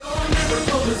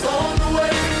miracle is on the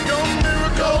way. Your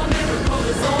miracle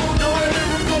is on the way. Your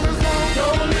miracle is on.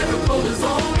 Your miracle is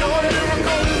on. Your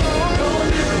miracle is on. Your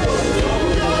miracle is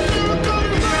on.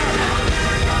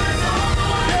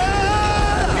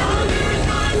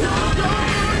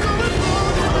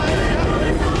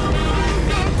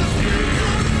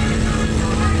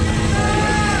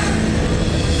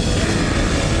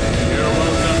 You're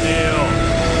welcome, Neil.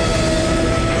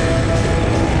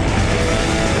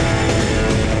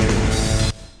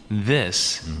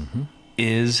 This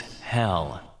is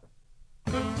hell.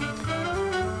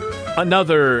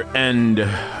 Another end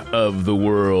of the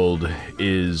world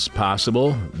is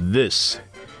possible. This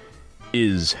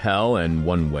is hell, and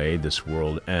one way this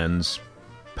world ends,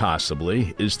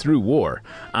 possibly, is through war.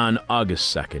 On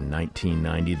August 2nd,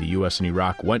 1990, the U.S. and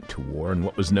Iraq went to war in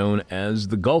what was known as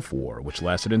the Gulf War, which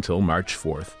lasted until March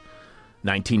 4th,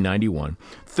 1991,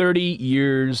 30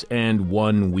 years and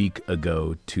 1 week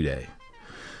ago today.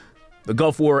 The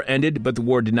Gulf War ended, but the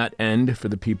war did not end for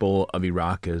the people of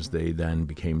Iraq, as they then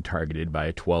became targeted by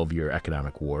a 12-year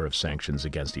economic war of sanctions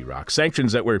against Iraq.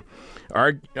 Sanctions that were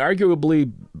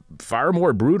arguably far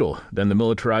more brutal than the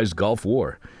militarized Gulf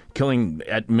War, killing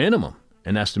at minimum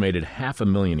an estimated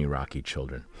 500,000 Iraqi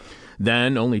children.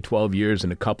 Then, only 12 years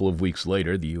and a couple of weeks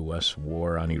later, the U.S.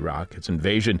 war on Iraq, its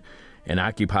invasion and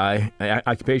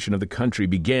occupation of the country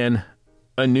began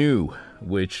anew,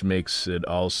 which makes it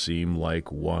all seem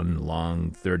like one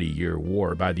long 30-year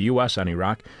war by the U.S. on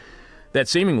Iraq that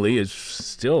seemingly is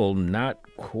still not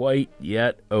quite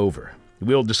yet over.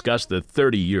 We'll discuss the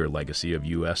 30-year legacy of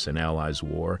U.S. and Allies'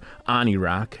 war on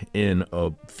Iraq in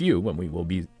a few, when we will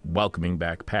be welcoming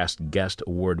back past guest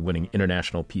award-winning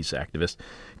international peace activist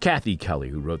Kathy Kelly,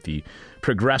 who wrote the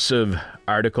progressive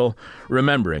article,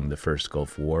 Remembering the First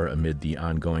Gulf War Amid the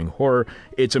Ongoing Horror.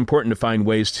 It's important to find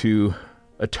ways to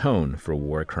atone for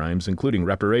war crimes, including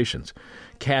reparations.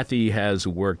 Kathy has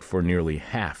worked for nearly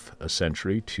half a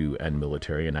century to end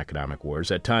military and economic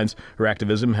wars. At times, her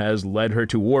activism has led her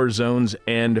to war zones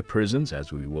and prisons,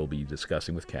 as we will be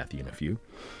discussing with Kathy in a few.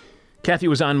 Kathy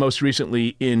was on most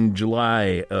recently in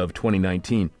July of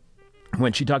 2019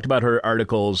 when she talked about her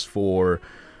articles for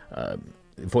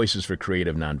Voices for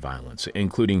Creative Nonviolence,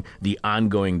 including the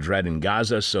ongoing dread in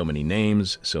Gaza, so many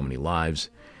names, so many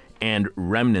lives, and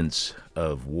remnants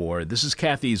of war. This is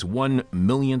Kathy's 1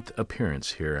 millionth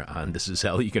appearance here on This Is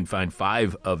Hell. You can find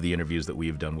 5 of the interviews that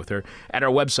we've done with her at our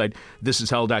website,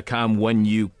 thisishell.com, when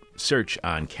you search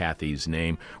on Kathy's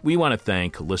name. We want to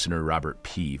thank listener Robert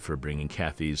P. for bringing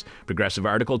Kathy's progressive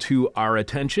article to our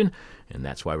attention, and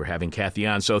that's why we're having Kathy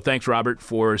on. So thanks, Robert,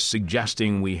 for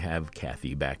suggesting we have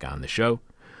Kathy back on the show.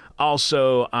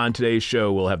 Also, on today's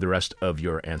show, we'll have the rest of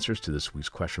your answers to this week's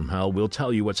Question from Hell. We'll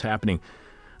tell you what's happening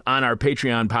on our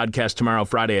Patreon podcast tomorrow,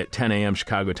 Friday at 10 a.m.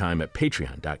 Chicago time at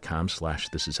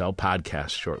patreon.com/thisishell. Podcast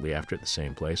shortly after at the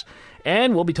same place.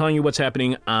 And we'll be telling you what's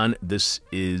happening on This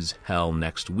Is Hell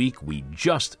next week. We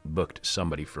just booked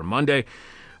somebody for Monday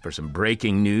for some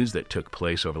breaking news that took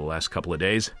place over the last couple of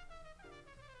days.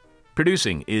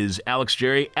 Producing is Alex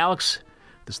Jerry. Alex,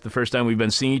 this is the first time we've been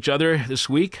seeing each other this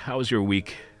week. How has your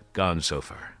week gone so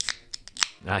far?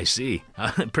 I see.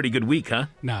 Pretty good week, huh?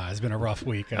 Nah, it's been a rough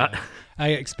week. I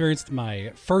experienced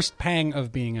my first pang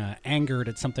of being angered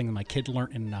at something that my kid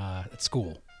learned at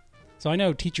school. So I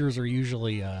know teachers are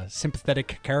usually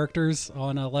sympathetic characters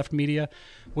on Left Media.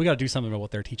 We got to do something about what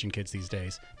they're teaching kids these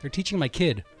days. They're teaching my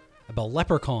kid about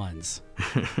leprechauns.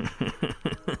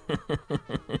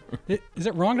 Is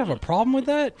it wrong to have a problem with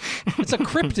that? It's a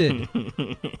cryptid.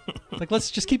 Like,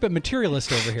 let's just keep it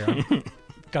materialist over here.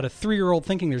 Got a 3-year-old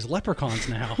thinking there's leprechauns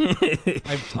now.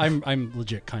 I'm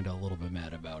legit kind of a little bit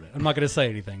mad about it. I'm not going to say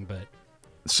anything, but...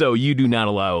 So you do not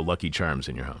allow Lucky Charms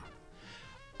in your home?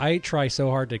 I try so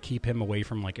hard to keep him away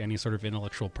from like any sort of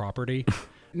intellectual property.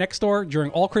 Next door,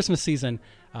 during all Christmas season,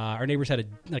 our neighbors had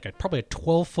probably a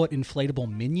 12-foot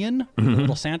inflatable minion with a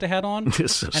little Santa hat on.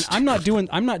 So and I'm not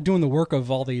doing the work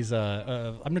of all these.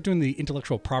 I'm not doing the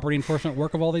intellectual property enforcement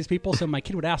work of all these people. So my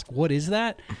kid would ask, "What is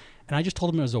that?" And I just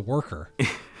told him it was a worker.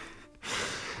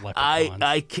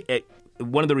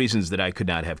 One of the reasons that I could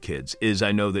not have kids is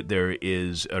I know that there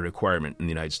is a requirement in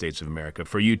the United States of America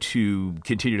for you to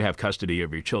continue to have custody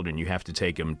of your children. You have to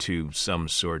take them to some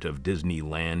sort of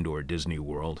Disneyland or Disney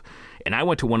World. And I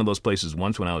went to one of those places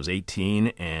once when I was 18,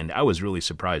 and I was really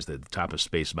surprised that at the top of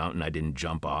Space Mountain I didn't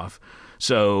jump off.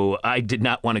 So I did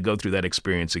not want to go through that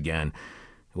experience again.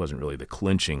 It wasn't really the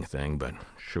clinching thing, but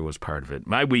sure was part of it.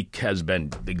 My week has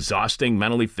been exhausting,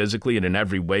 mentally, physically, and in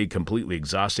every way completely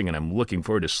exhausting, and I'm looking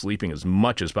forward to sleeping as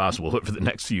much as possible over the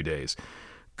next few days.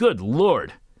 Good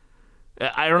Lord.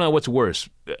 I don't know what's worse,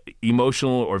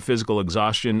 emotional or physical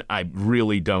exhaustion. I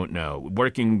really don't know.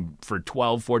 Working for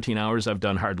 12, 14 hours, I've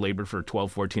done hard labor for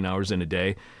 12, 14 hours in a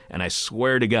day, and I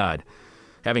swear to God,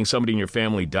 having somebody in your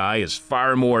family die is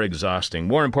far more exhausting.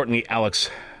 More importantly,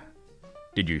 Alex,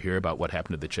 did you hear about what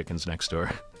happened to the chickens next door?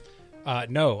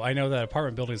 No, I know that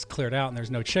apartment building is cleared out and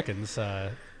there's no chickens. Is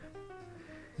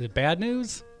it bad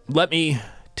news? Let me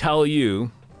tell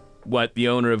you what the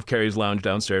owner of Carrie's Lounge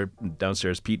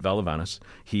downstairs, Pete Valavanis,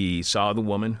 he saw the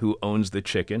woman who owns the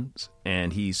chickens,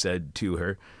 and he said to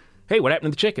her, "Hey, what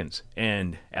happened to the chickens?"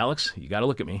 And Alex, you got to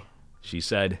look at me. She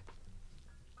said,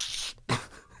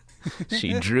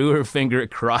 she drew her finger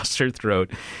across her throat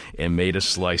and made a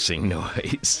slicing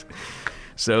noise.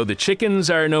 So the chickens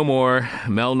are no more.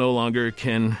 Mel no longer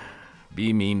can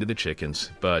be mean to the chickens,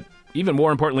 but even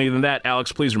more importantly than that,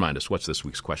 Alex, please remind us, what's this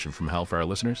week's question from hell for our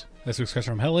listeners? This week's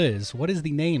question from hell is, what is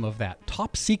the name of that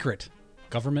top secret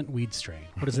government weed strain?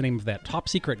 What is the name of that top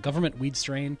secret government weed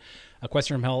strain? A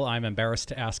question from hell I'm embarrassed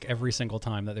to ask every single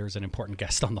time that there's an important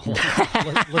guest on the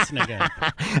line. Listen again.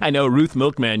 I know Ruth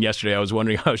Milkman yesterday, I was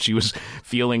wondering how she was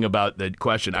feeling about the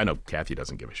question. I know Kathy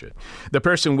doesn't give a shit. The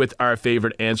person with our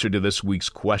favorite answer to this week's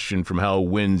question from hell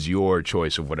wins your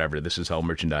choice of whatever This Is Hell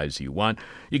merchandise you want.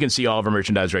 You can see all of our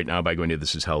merchandise right now by going to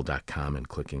thisishell.com and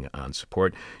clicking on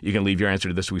support. You can leave your answer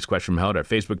to this week's question from hell at our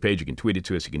Facebook page. You can tweet it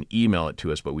to us. You can email it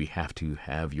to us, but we have to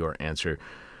have your answer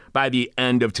by the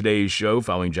end of today's show.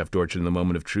 Following Jeff Dorchin in the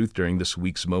Moment of Truth. During this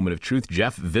week's Moment of Truth,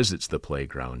 Jeff visits the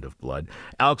playground of blood.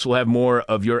 Alex will have more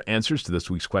of your answers to this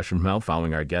week's question from hell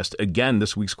following our guest. Again,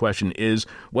 this week's question is,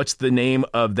 what's the name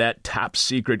of that top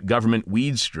secret government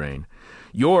weed strain?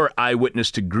 Your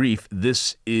eyewitness to grief,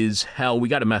 This Is Hell. We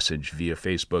got a message via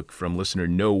Facebook from listener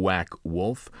No Whack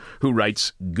Wolf, who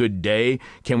writes, "Good day.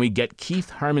 Can we get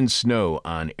Keith Harmon Snow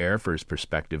on air for his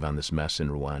perspective on this mess in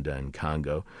Rwanda and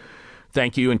Congo?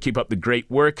 Thank you, and keep up the great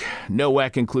work."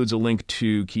 Nowak includes a link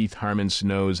to Keith Harmon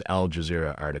Snow's Al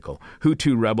Jazeera article.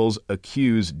 Hutu rebels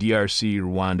accuse DRC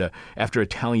Rwanda after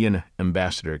Italian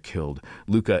ambassador killed.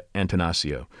 Luca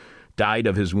Antanasio died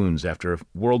of his wounds after a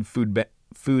World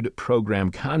Food Program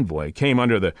convoy came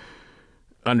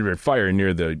under fire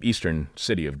near the eastern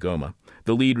city of Goma.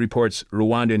 The lead reports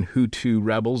Rwandan Hutu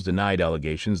rebels denied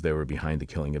allegations they were behind the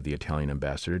killing of the Italian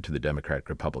ambassador to the Democratic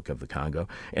Republic of the Congo,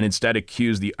 and instead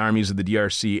accused the armies of the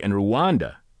DRC and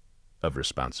Rwanda of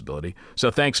responsibility. So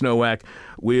thanks, Nowak.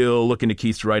 We'll look into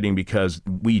Keith's writing because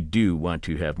we do want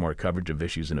to have more coverage of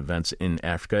issues and events in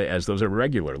Africa, as those are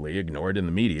regularly ignored in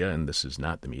the media, and this is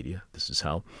not the media. This is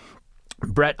hell.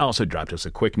 Brett also dropped us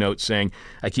a quick note saying,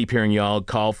 "I keep hearing y'all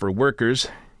call for workers,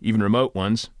 even remote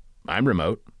ones. I'm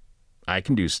remote. I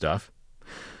can do stuff."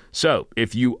 So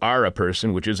if you are a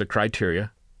person, which is a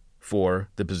criteria for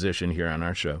the position here on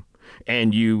our show,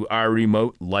 and you are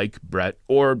remote like Brett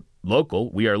or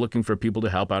local, we are looking for people to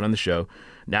help out on the show,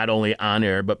 not only on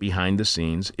air, but behind the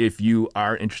scenes. If you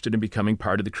are interested in becoming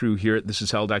part of the crew here at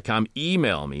thisishell.com,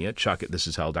 email me at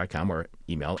chuck@thisishell.com or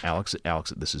email Alex at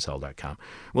alex@thisishell.com.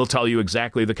 We'll tell you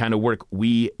exactly the kind of work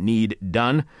we need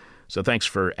done. So thanks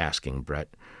for asking, Brett.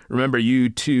 Remember, you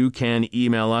too can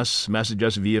email us, message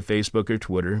us via Facebook or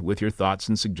Twitter with your thoughts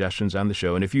and suggestions on the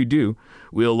show. And if you do,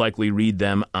 we'll likely read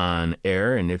them on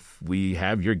air. And if we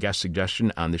have your guest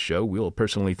suggestion on the show, we'll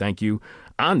personally thank you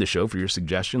on the show for your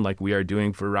suggestion, like we are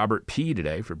doing for Robert P.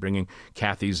 today for bringing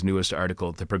Kathy's newest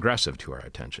article, The Progressive, to our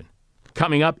attention.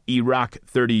 Coming up, Iraq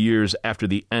 30 years after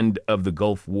the end of the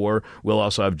Gulf War. We'll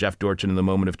also have Jeff Dorchin in the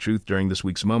Moment of Truth during this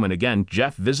week's moment. Again,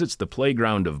 Jeff visits the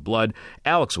playground of blood.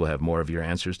 Alex will have more of your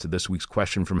answers to this week's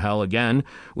question from hell again,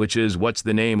 which is, what's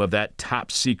the name of that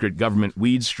top secret government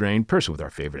weed strain? Person with our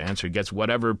favorite answer gets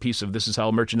whatever piece of This Is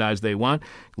Hell merchandise they want.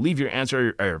 Leave your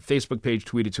answer at our Facebook page,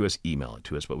 tweet it to us, email it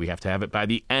to us, but we have to have it by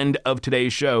the end of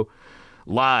today's show.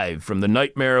 Live from the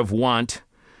Nightmare of Want,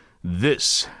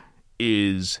 this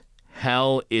is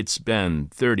hell. It's been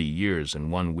 30 years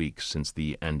and 1 week since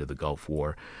the end of the Gulf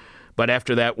War. But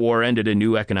after that war ended, a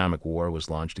new economic war was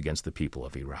launched against the people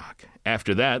of Iraq.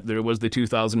 After that, there was the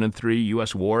 2003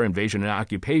 U.S. war, invasion, and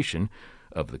occupation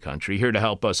of the country. Here to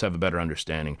help us have a better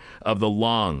understanding of the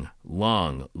long,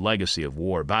 long legacy of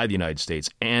war by the United States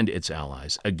and its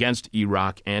allies against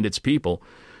Iraq and its people,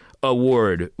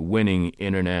 award-winning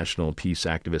international peace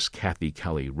activist Kathy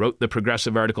Kelly wrote the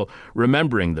progressive article,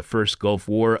 Remembering the First Gulf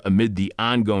War Amid the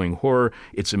Ongoing Horror.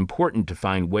 It's important to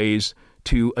find ways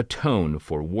to atone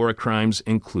for war crimes,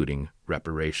 including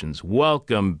reparations.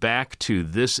 Welcome back to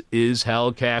This Is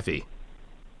Hell, Kathy.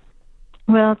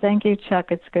 Well, thank you,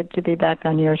 Chuck. It's good to be back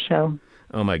on your show.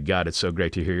 Oh, my God, it's so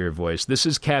great to hear your voice. This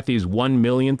is Kathy's 1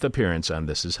 millionth appearance on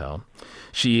This Is Hell.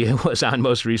 She was on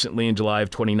most recently in July of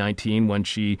 2019 when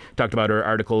she talked about her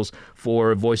articles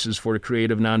for Voices for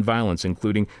Creative Nonviolence,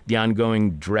 including the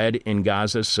ongoing dread in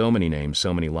Gaza, so many names,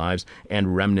 so many lives,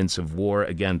 and remnants of war.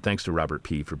 Again, thanks to Robert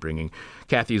P. for bringing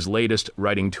Kathy's latest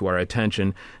writing to our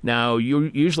attention. Now,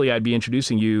 usually I'd be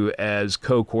introducing you as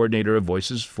co-coordinator of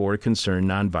Voices for Concerned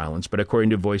Nonviolence, but according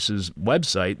to Voices'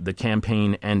 website, the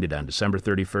campaign ended on December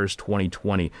 31st,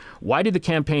 2020. Why did the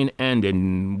campaign end,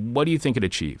 and what do you think it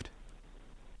achieved?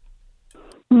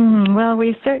 Well,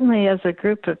 we certainly, as a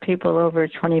group of people over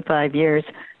 25 years,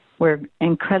 were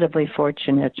incredibly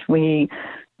fortunate. We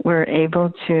were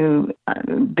able to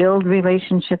build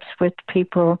relationships with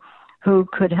people who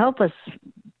could help us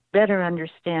better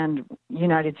understand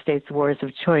United States wars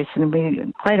of choice. And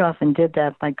we quite often did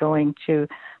that by going to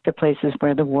the places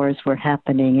where the wars were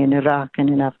happening in Iraq and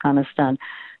in Afghanistan.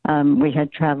 We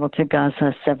had traveled to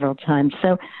Gaza several times.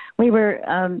 So we were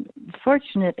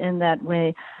fortunate in that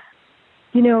way.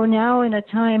 You know, now in a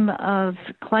time of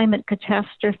climate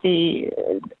catastrophe,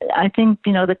 I think,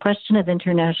 the question of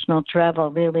international travel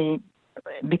really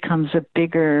becomes a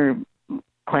bigger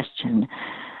question.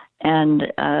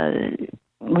 And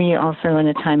we also, in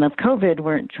a time of COVID,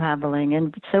 weren't traveling.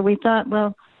 And so we thought,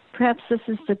 well, perhaps this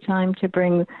is the time to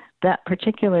bring that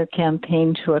particular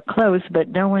campaign to a close, but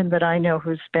no one that I know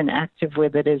who's been active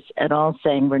with it is at all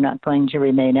saying we're not going to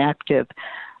remain active.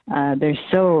 There's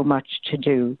so much to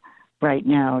do right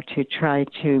now to try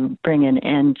to bring an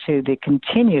end to the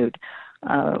continued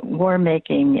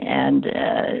war-making and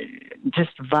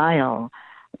just vile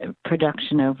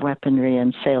production of weaponry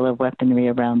and sale of weaponry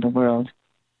around the world.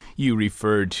 You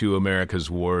referred to America's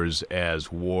wars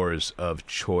as wars of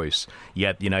choice,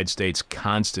 yet the United States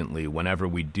constantly, whenever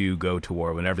we do go to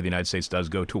war, whenever the United States does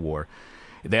go to war,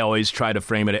 they always try to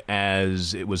frame it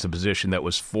as it was a position that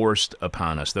was forced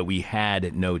upon us, that we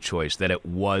had no choice, that it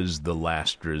was the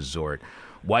last resort.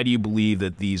 Why do you believe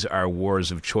that these are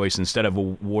wars of choice instead of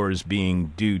wars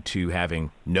being due to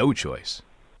having no choice?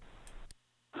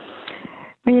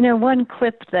 Well, one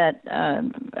quip that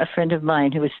a friend of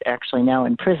mine who is actually now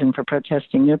in prison for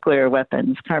protesting nuclear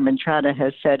weapons, Carmen Trada,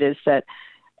 has said is that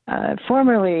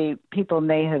formerly people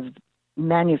may have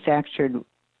manufactured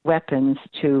weapons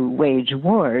to wage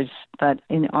wars, but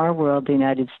in our world, the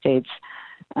United States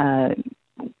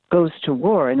goes to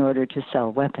war in order to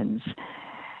sell weapons.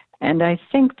 And I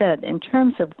think that in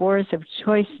terms of wars of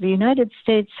choice, the United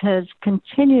States has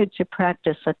continued to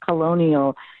practice a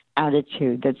colonial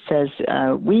attitude that says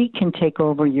we can take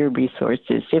over your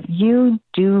resources. If you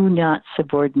do not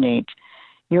subordinate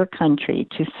your country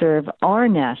to serve our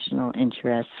national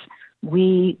interests,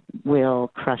 we will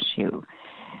crush you.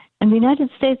 And the United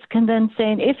States can then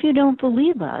say, if you don't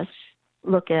believe us,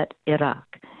 look at Iraq.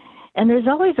 And there's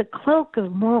always a cloak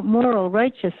of moral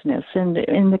righteousness. And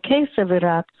in the case of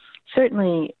Iraq,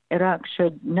 certainly Iraq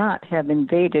should not have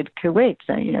invaded Kuwait.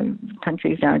 So,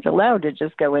 countries aren't allowed to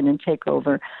just go in and take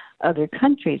over other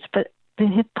countries. But the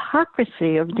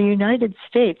hypocrisy of the United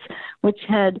States, which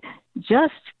had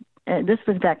just this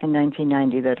was back in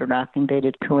 1990 that Iraq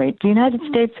invaded Kuwait. The United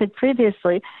States had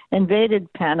previously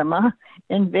invaded Panama,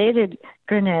 invaded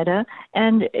Grenada,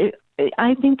 and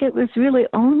I think it was really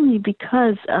only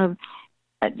because of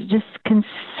just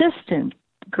consistent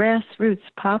grassroots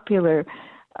popular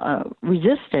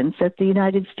resistance that the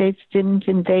United States didn't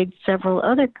invade several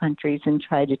other countries and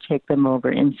try to take them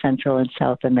over in Central and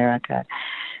South America.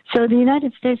 So the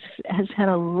United States has had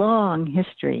a long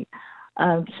history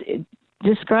of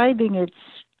describing its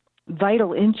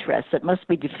vital interests that must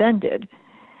be defended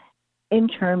in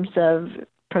terms of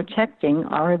protecting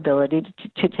our ability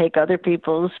to take other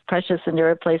people's precious and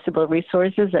irreplaceable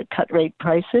resources at cut-rate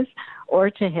prices,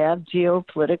 or to have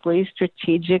geopolitically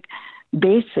strategic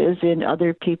bases in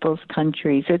other people's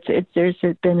countries. There's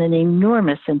been an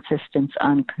enormous insistence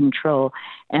on control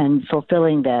and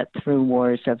fulfilling that through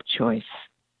wars of choice.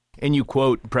 And you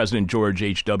quote President George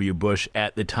H.W. Bush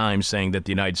at the time saying that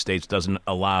the United States doesn't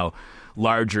allow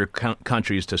larger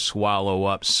countries to swallow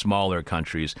up smaller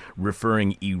countries,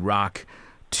 referring Iraq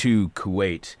to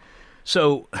Kuwait.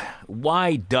 So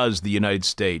why does the United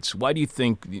States, why do you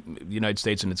think the United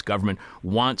States and its government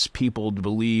wants people to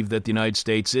believe that the United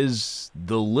States is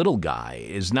the little guy,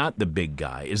 is not the big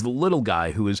guy, is the little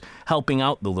guy who is helping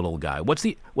out the little guy? What's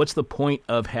the point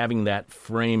of having that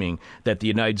framing that the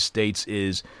United States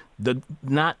is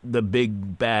not the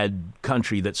big bad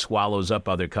country that swallows up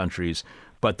other countries,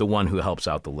 but the one who helps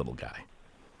out the little guy?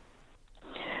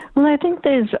 Well, I think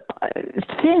there's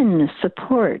thin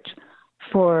support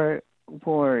for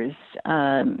wars.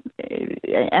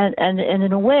 and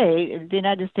in a way, the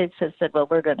United States has said, well,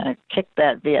 we're going to kick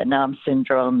that Vietnam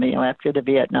syndrome. After the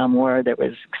Vietnam War, there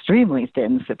was extremely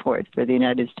thin support for the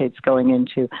United States going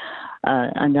into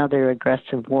another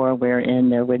aggressive war wherein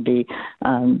there would be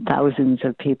thousands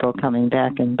of people coming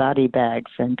back in body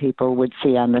bags, and people would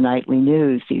see on the nightly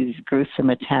news these gruesome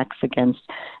attacks against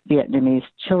Vietnamese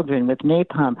children with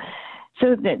napalm.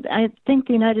 So I think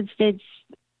the United States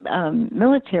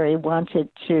military wanted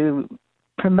to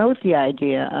promote the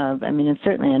idea of, it's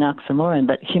certainly an oxymoron,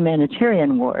 but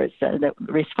humanitarian wars, the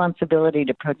responsibility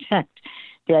to protect,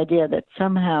 the idea that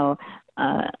somehow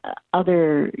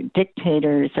other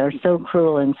dictators are so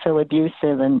cruel and so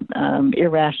abusive and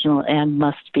irrational and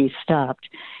must be stopped.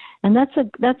 And that's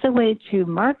a way to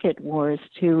market wars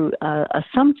to a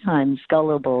sometimes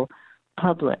gullible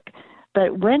public.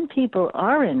 But when people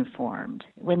are informed,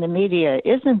 when the media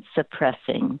isn't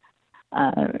suppressing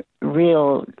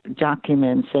real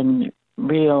documents and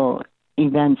real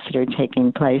events that are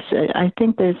taking place, I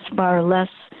think there's far less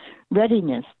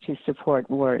readiness to support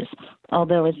wars,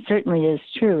 although it certainly is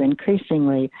true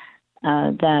increasingly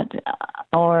that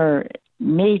our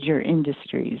major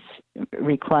industries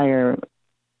require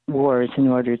wars in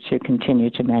order to continue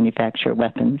to manufacture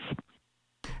weapons.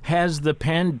 Has the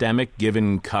pandemic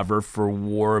given cover for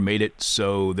war, made it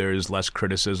so there's less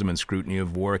criticism and scrutiny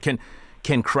of war? Can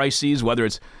crises, whether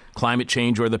it's climate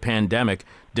change or the pandemic,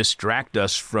 distract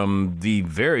us from the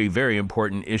very, very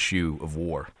important issue of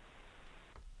war?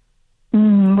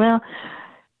 Well,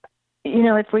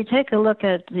 if we take a look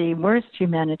at the worst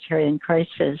humanitarian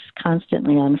crisis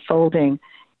constantly unfolding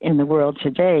in the world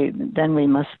today, then we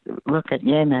must look at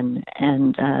Yemen.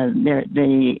 And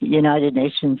the United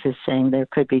Nations is saying there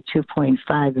could be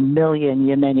 2.5 million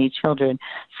Yemeni children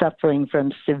suffering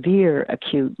from severe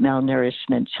acute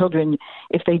malnourishment. Children,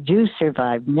 if they do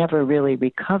survive, never really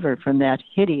recover from that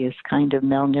hideous kind of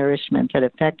malnourishment that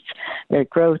affects their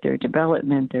growth, their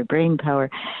development, their brain power.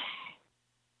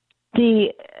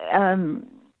 The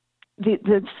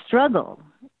struggle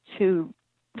to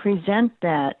present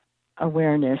that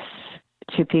awareness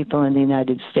to people in the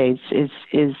United States is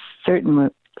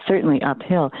certainly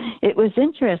uphill. It was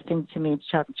interesting to me,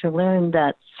 Chuck, to learn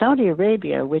that Saudi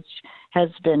Arabia, which has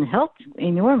been helped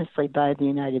enormously by the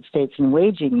United States in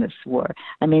waging this war,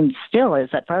 still, as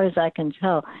far as I can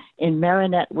tell, in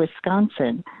Marinette,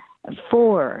 Wisconsin,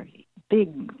 4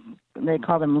 big, they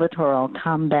call them littoral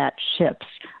combat ships,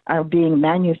 are being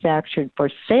manufactured for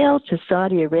sale to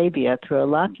Saudi Arabia through a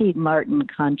Lockheed Martin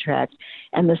contract,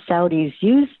 and the Saudis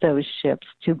use those ships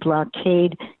to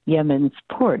blockade Yemen's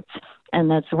ports. And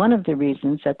that's one of the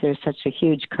reasons that there's such a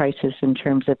huge crisis in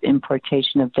terms of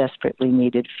importation of desperately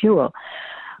needed fuel.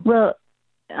 Well,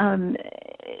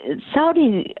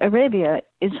 Saudi Arabia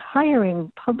is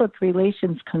hiring public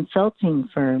relations consulting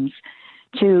firms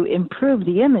to improve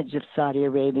the image of Saudi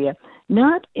Arabia,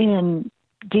 not in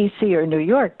D.C. or New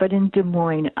York, but in Des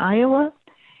Moines, Iowa,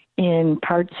 in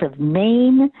parts of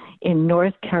Maine, in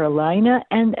North Carolina,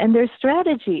 and their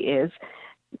strategy is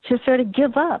to sort of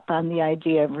give up on the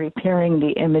idea of repairing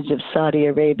the image of Saudi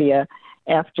Arabia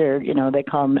after, they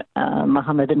call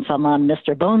Mohammed bin Salman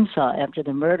Mr. Bonesaw after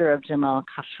the murder of Jamal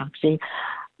Khashoggi,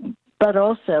 but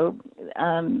also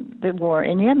the war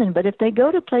in Yemen. But if they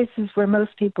go to places where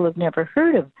most people have never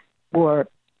heard of war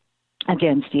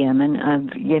against Yemen, of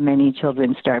Yemeni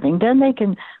children starving, then they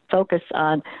can focus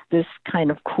on this kind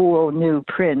of cool new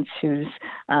prince who's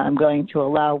going to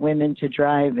allow women to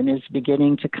drive and is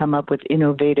beginning to come up with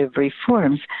innovative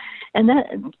reforms. And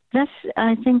that's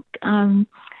I think,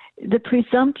 the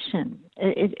presumption.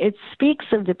 It speaks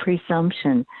of the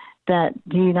presumption that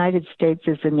the United States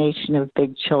is a nation of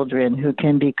big children who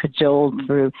can be cajoled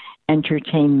through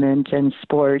entertainment and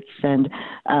sports and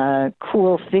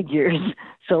cool figures,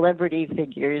 celebrity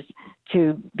figures,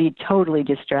 to be totally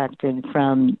distracted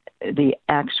from the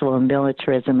actual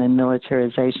militarism and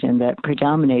militarization that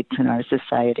predominates in our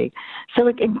society. So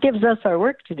it gives us our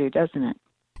work to do, doesn't it?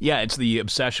 Yeah, it's the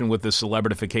obsession with the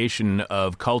celebrification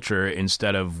of culture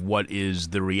instead of what is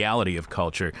the reality of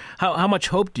culture. How much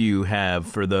hope do you have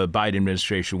for the Biden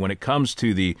administration when it comes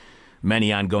to the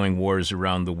many ongoing wars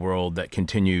around the world that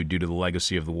continue due to the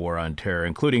legacy of the war on terror,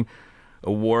 including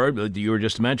a war that you were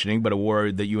just mentioning, but a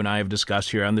war that you and I have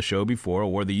discussed here on the show before, a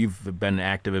war that you've been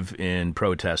active in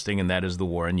protesting, and that is the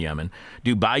war in Yemen.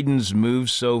 Do Biden's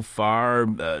moves so far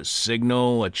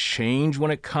signal a change when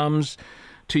it comes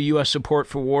to U.S. support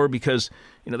for war? Because,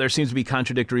 there seems to be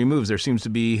contradictory moves. There seems to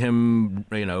be him,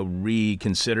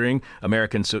 reconsidering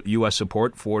American U.S.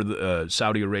 support for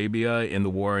Saudi Arabia in the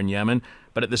war in Yemen.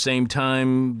 But at the same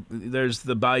time, there's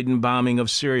the Biden bombing of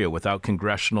Syria without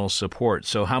congressional support.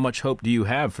 So how much hope do you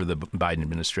have for the Biden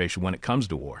administration when it comes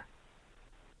to war?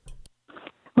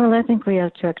 Well, I think we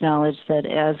have to acknowledge that,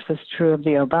 as was true of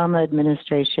the Obama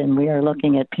administration, we are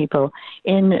looking at people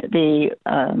in the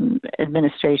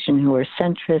administration who are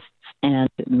centrists and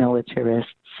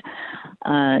militarists.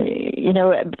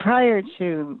 Prior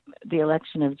to the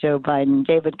election of Joe Biden,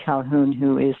 David Calhoun,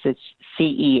 who is the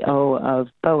CEO of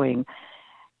Boeing,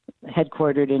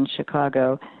 headquartered in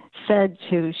Chicago, said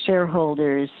to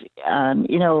shareholders,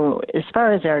 as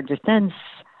far as our defense,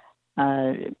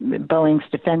 Boeing's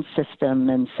defense system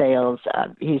and sales,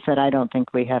 he said, I don't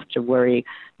think we have to worry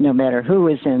no matter who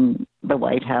is in the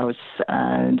White House.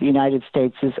 The United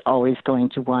States is always going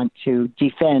to want to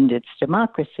defend its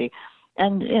democracy.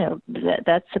 And,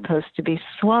 that's supposed to be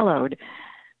swallowed.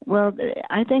 Well,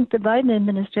 I think the Biden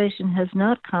administration has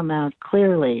not come out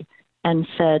clearly and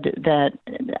said that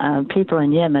people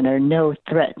in Yemen are no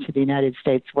threat to the United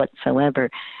States whatsoever.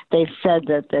 They've said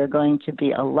that they're going to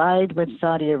be allied with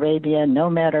Saudi Arabia no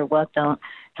matter what. They'll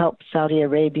help Saudi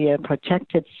Arabia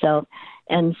protect itself.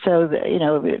 And so,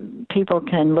 people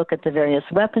can look at the various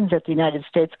weapons that the United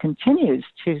States continues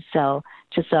to sell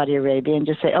to Saudi Arabia and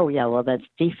just say, oh, yeah, well, that's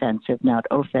defensive, not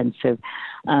offensive.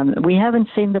 We haven't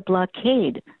seen the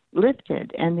blockade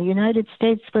lifted, and the United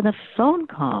States, with a phone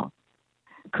call,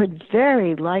 could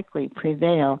very likely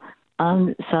prevail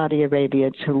on Saudi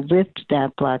Arabia to lift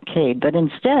that blockade. But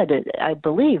instead, I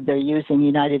believe they're using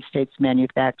United States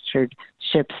manufactured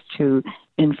ships to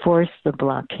enforce the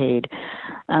blockade.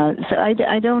 So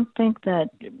I don't think that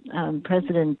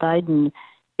President Biden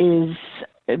is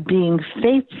being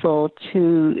faithful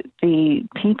to the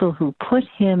people who put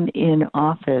him in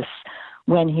office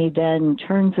when he then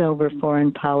turns over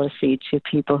foreign policy to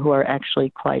people who are actually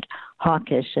quite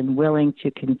hawkish and willing to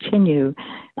continue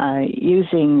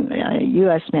using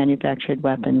U.S. manufactured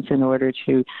weapons in order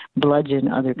to bludgeon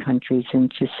other countries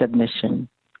into submission.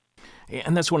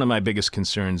 And that's one of my biggest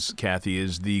concerns, Kathy,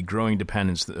 is the growing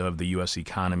dependence of the U.S.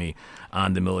 economy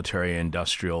on the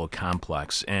military-industrial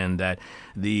complex, and that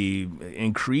the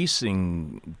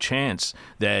increasing chance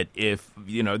that if,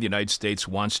 the United States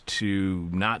wants to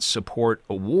not support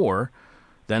a war,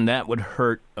 then that would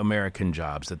hurt American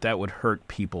jobs, that would hurt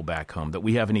people back home, that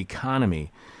we have an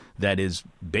economy that is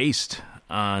based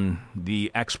on the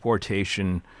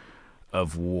exportation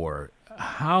of war.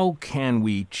 How can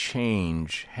we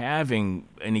change having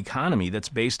an economy that's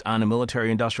based on a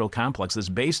military-industrial complex, that's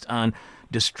based on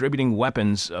distributing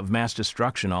weapons of mass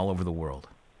destruction all over the world?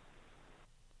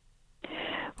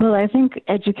 Well, I think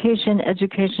education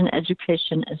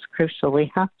is crucial.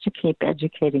 We have to keep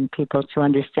educating people to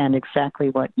understand exactly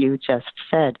what you just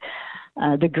said.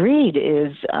 The greed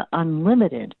is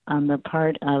unlimited on the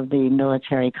part of the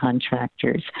military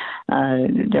contractors.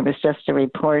 There was just a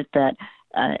report that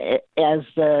as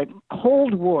the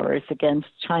Cold Wars against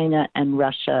China and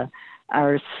Russia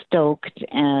are stoked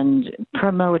and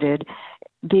promoted,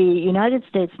 the United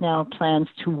States now plans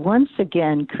to once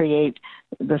again create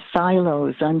the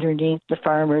silos underneath the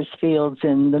farmers' fields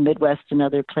in the Midwest and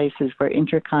other places where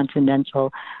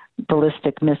intercontinental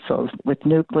ballistic missiles with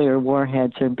nuclear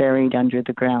warheads are buried under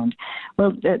the ground.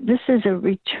 Well, this is a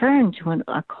return to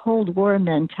a Cold War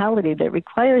mentality that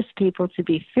requires people to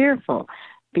be fearful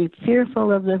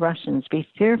of the Russians, be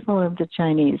fearful of the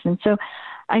Chinese. And so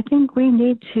I think we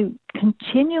need to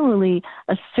continually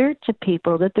assert to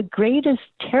people that the greatest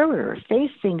terror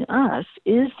facing us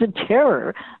is the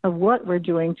terror of what we're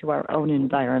doing to our own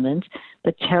environment,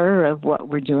 the terror of what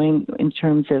we're doing in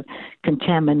terms of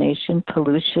contamination,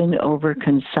 pollution,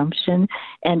 overconsumption,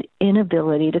 and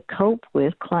inability to cope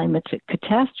with climate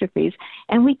catastrophes.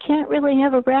 And we can't really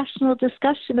have a rational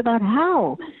discussion about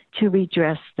how to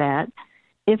redress that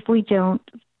if we don't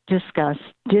discuss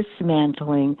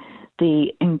dismantling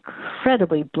the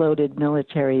incredibly bloated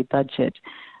military budget.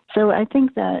 So I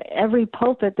think that every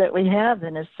pulpit that we have,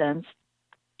 in a sense,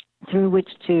 through which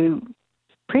to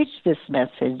preach this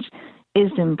message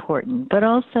is important. But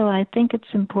also I think it's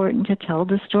important to tell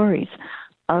the stories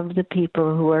of the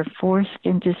people who are forced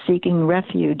into seeking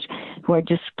refuge, who are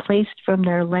displaced from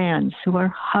their lands, who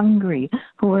are hungry,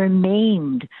 who are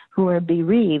maimed, who are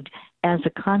bereaved as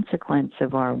a consequence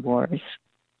of our wars.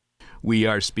 We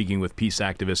are speaking with peace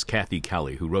activist Kathy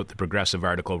Kelly, who wrote the progressive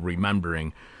article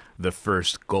Remembering the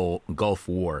First Gulf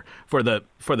War. For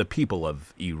the people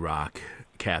of Iraq,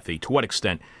 Kathy, to what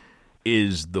extent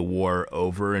is the war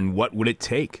over, and what would it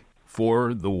take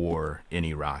for the war in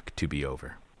Iraq to be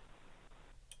over?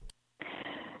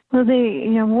 Well,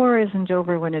 war isn't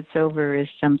over when it's over is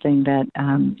something that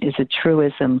is a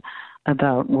truism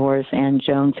about wars. Ann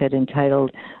Jones had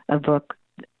entitled a book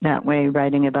that way,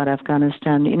 writing about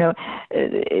Afghanistan.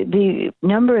 The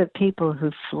number of people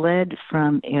who fled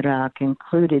from Iraq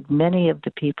included many of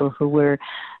the people who were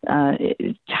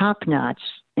top-notch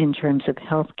in terms of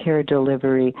healthcare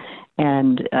delivery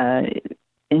and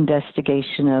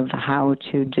investigation of how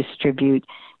to distribute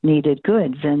needed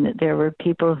goods. And there were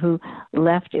people who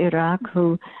left Iraq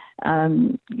who,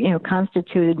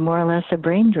 constituted more or less a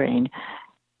brain drain.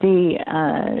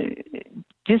 The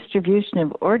distribution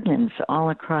of ordnance all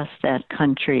across that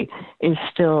country is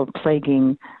still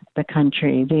plaguing the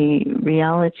country. The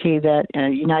reality that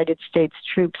United States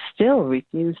troops still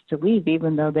refuse to leave,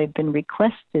 even though they've been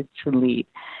requested to leave.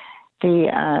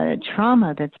 The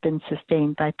trauma that's been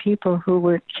sustained by people who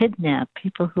were kidnapped,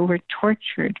 people who were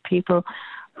tortured, people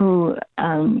who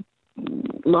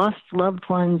lost loved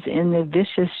ones in the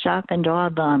vicious shock and awe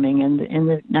bombing and in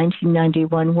the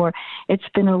 1991 war. It's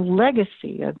been a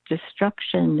legacy of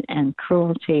destruction and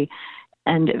cruelty,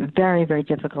 and very, very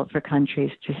difficult for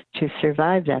countries to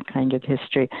survive that kind of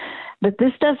history. But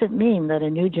this doesn't mean that a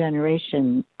new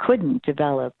generation couldn't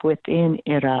develop within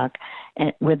Iraq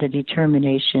with a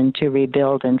determination to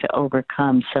rebuild and to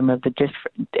overcome some of the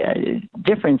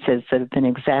differences that have been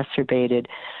exacerbated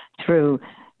through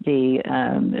the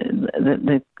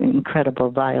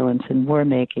incredible violence and war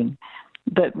making.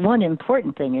 But one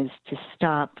important thing is to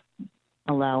stop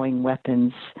allowing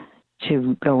weapons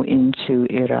to go into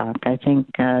Iraq. I think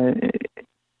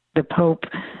the Pope,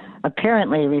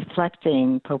 apparently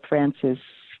reflecting Pope Francis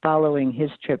following his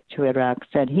trip to Iraq,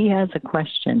 said he has a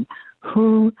question: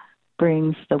 who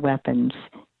brings the weapons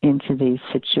into these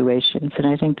situations? And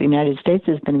I think the United States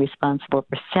has been responsible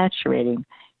for saturating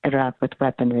Iraq with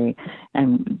weaponry,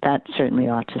 and that certainly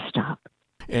ought to stop.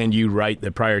 And you write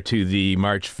that prior to the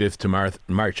March 5th to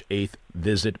March 8th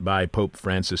visit by Pope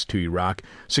Francis to Iraq,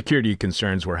 security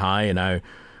concerns were high, and I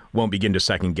won't begin to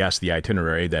second-guess the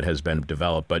itinerary that has been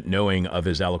developed, but knowing of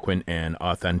his eloquent and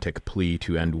authentic plea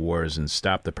to end wars and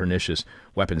stop the pernicious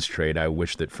weapons trade, I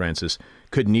wish that Francis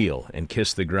could kneel and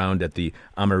kiss the ground at the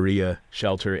Amariya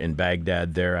shelter in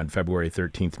Baghdad there on February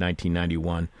 13th,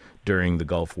 1991, during the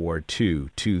Gulf War.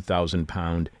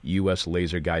 2,000-pound U.S.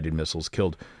 laser-guided missiles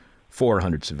killed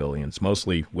 400 civilians,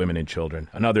 mostly women and children.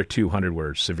 Another 200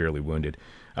 were severely wounded.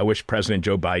 I wish President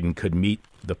Joe Biden could meet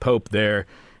the Pope there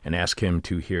and ask him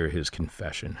to hear his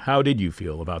confession. How did you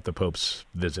feel about the Pope's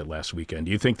visit last weekend?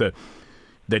 Do you think that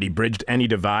he bridged any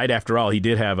divide? After all, he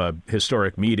did have a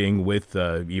historic meeting with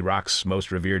Iraq's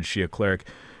most revered Shia cleric,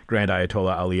 Grand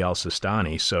Ayatollah Ali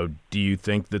al-Sistani. So do you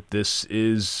think that this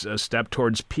is a step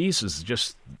towards peace? Is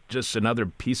just another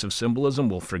piece of symbolism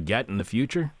we'll forget in the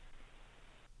future?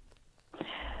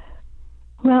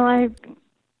 Well,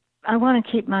 I want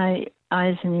to keep my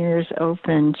eyes and ears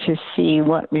open to see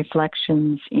what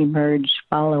reflections emerge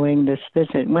following this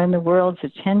visit. When the world's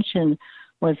attention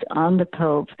was on the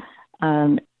Pope,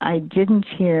 I didn't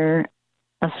hear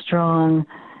a strong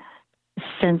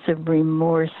sense of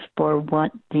remorse for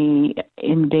what the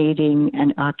invading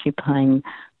and occupying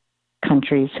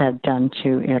countries have done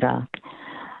to Iraq.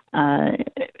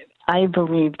 I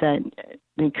believe that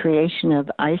the creation of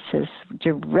ISIS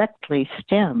directly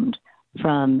stemmed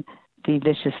from the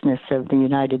viciousness of the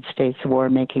United States war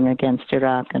making against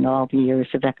Iraq and all the years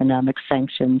of economic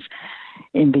sanctions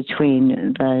in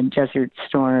between the Desert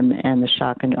Storm and the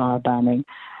shock and awe bombing.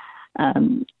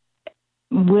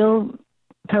 Will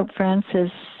Pope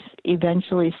Francis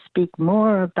eventually speak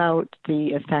more about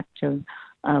the effect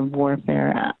of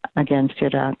warfare against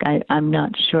Iraq? I'm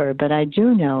not sure, but I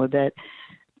do know that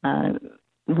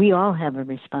we all have a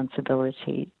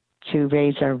responsibility to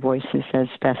raise our voices as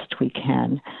best we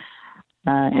can.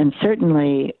 And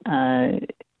certainly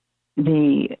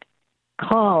the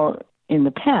call in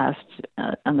the past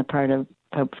on the part of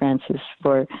Pope Francis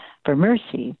for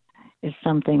mercy is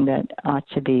something that ought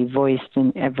to be voiced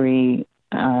in every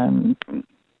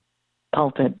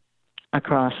pulpit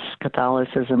across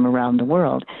Catholicism around the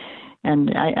world.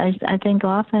 And I think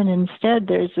often instead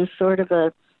there's a sort of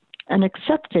an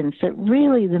acceptance that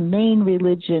really the main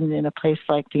religion in a place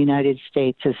like the United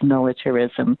States is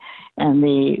militarism, and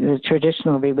the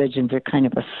traditional religions are kind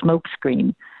of a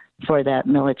smokescreen for that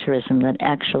militarism that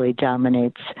actually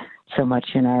dominates so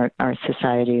much in our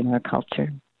society and our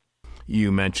culture.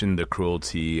 You mentioned the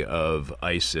cruelty of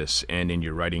ISIS, and in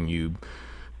your writing you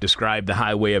described the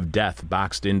highway of death,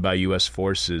 boxed in by U.S.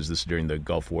 forces. This is during the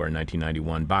Gulf War in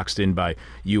 1991. Boxed in by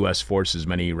U.S. forces,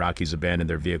 many Iraqis abandoned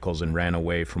their vehicles and ran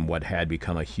away from what had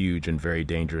become a huge and very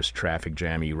dangerous traffic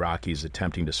jam. Iraqis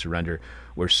attempting to surrender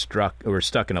were stuck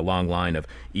in a long line of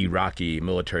Iraqi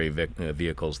military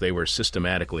vehicles. They were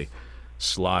systematically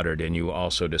slaughtered, and you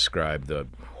also described the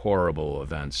horrible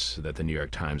events that the New York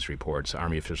Times reports.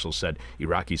 Army officials said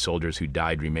Iraqi soldiers who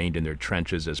died remained in their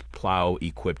trenches as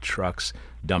plow-equipped trucks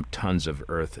dumped tons of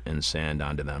earth and sand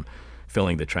onto them,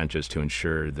 filling the trenches to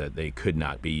ensure that they could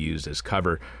not be used as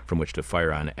cover from which to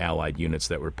fire on Allied units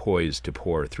that were poised to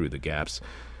pour through the gaps.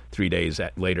 3 days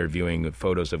later, viewing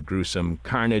photos of gruesome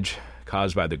carnage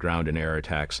caused by the ground and air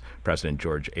attacks, President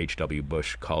George H.W.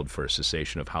 Bush called for a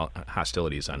cessation of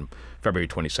hostilities on February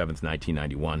 27,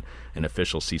 1991. An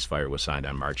official ceasefire was signed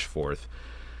on March 4th.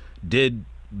 Did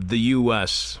the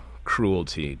U.S.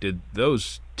 cruelty, did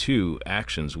those two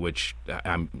actions, which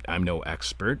I'm no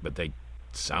expert, but they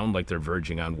sound like they're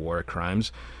verging on war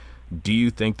crimes, do you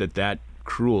think that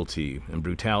cruelty and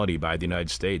brutality by the United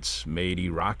States made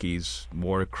Iraqis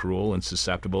more cruel and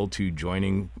susceptible to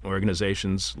joining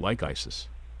organizations like ISIS?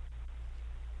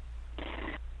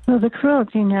 Well, the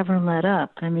cruelty never let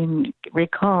up. I mean,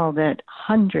 recall that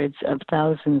hundreds of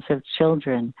thousands of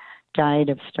children died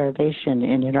of starvation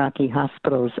in Iraqi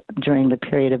hospitals during the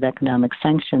period of economic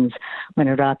sanctions when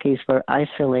Iraqis were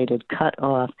isolated, cut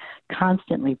off,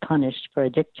 constantly punished for a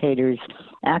dictator's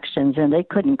actions, and they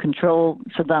couldn't control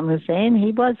Saddam Hussein.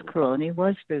 He was cruel and he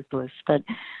was ruthless, but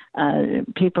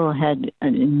people had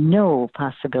no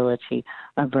possibility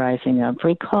of rising up.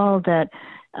 Recall that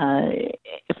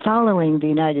following the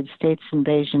United States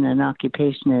invasion and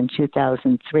occupation in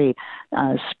 2003,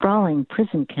 sprawling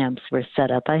prison camps were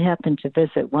set up. I happened to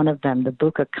visit one of them, the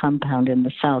Buqa compound in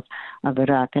the south of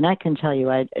Iraq, and I can tell you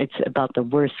it's about the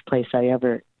worst place I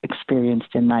ever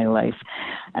experienced in my life.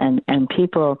 And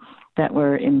people that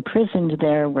were imprisoned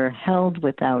there were held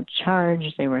without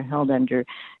charge. They were held under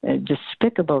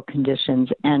despicable conditions.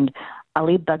 And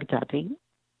Ali Baghdadi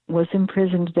was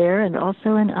imprisoned there and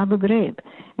also in Abu Ghraib.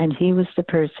 And he was the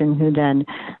person who then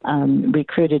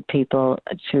recruited people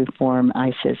to form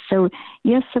ISIS. So,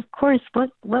 yes, of course,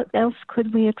 what else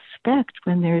could we expect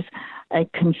when there's a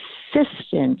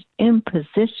consistent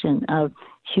imposition of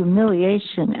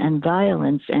humiliation and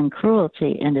violence and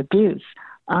cruelty and abuse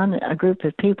on a group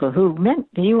of people who meant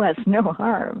the U.S. no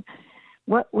harm?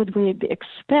 What would we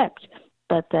expect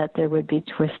but that there would be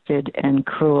twisted and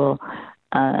cruel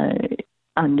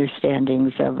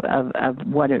understandings of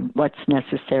what's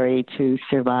necessary to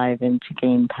survive and to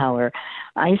gain power?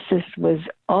 ISIS was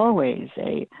always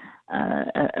a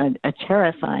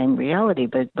terrifying reality,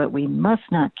 but we must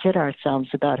not kid ourselves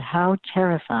about how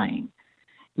terrifying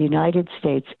United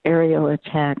States aerial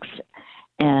attacks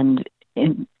and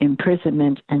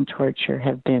imprisonment and torture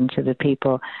have been to the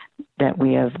people that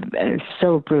we have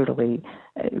so brutally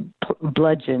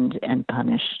bludgeoned and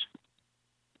punished.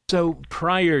 So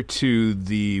prior to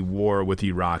the war with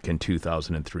Iraq in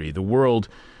 2003, the world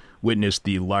witnessed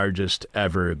the largest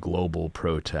ever global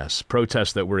protests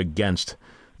that were against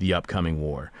the upcoming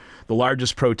war. The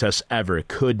largest protests ever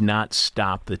could not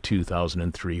stop the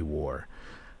 2003 war.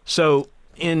 So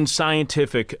in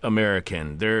Scientific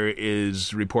American, there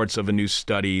is reports of a new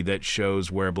study that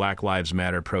shows where Black Lives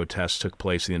Matter protests took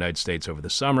place in the United States over the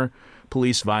summer,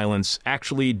 police violence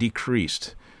actually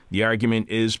decreased. The argument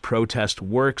is protest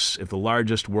works if the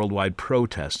largest worldwide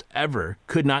protest ever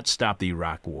could not stop the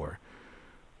Iraq War.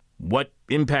 What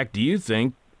impact do you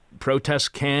think protests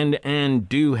can and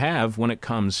do have when it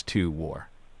comes to war?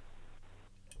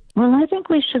 Well, I think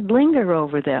we should linger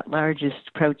over that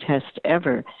largest protest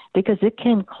ever because it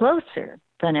came closer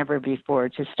than ever before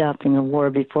to stopping a war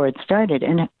before it started.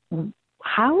 And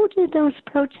how did those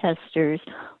protesters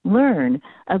learn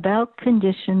about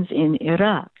conditions in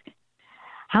Iraq?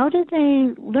 How did they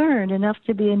learn enough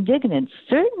to be indignant?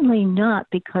 Certainly not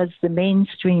because the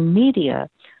mainstream media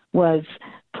was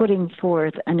putting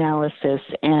forth analysis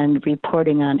and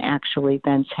reporting on actual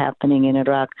events happening in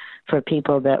Iraq for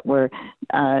people that were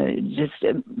just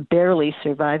barely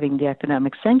surviving the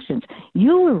economic sanctions.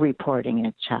 You were reporting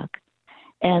it, Chuck,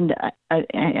 and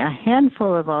a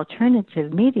handful of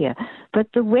alternative media. But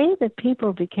the way that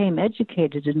people became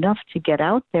educated enough to get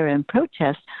out there and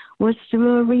protest was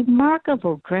through a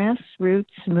remarkable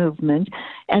grassroots movement,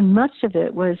 and much of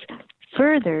it was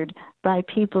furthered by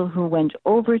people who went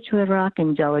over to Iraq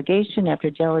in delegation after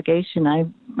delegation. I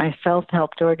myself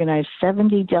helped organize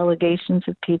 70 delegations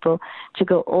of people to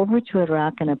go over to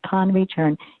Iraq and upon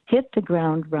return hit the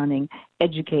ground running,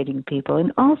 educating people.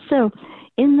 And also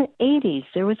in the 80s,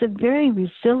 there was a very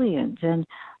resilient and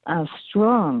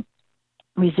strong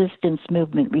resistance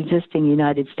movement resisting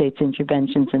United States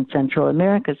interventions in Central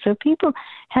America. So people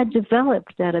had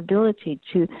developed that ability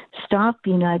to stop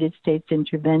United States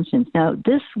interventions. Now,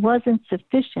 this wasn't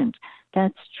sufficient.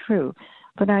 That's true.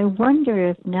 But I wonder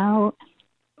if now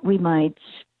we might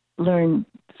learn,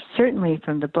 certainly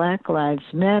from the Black Lives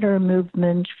Matter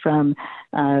movement, from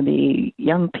the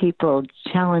young people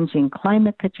challenging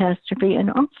climate catastrophe, and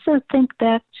also think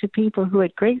back to people who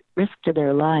at great risk to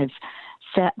their lives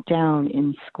sat down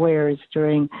in squares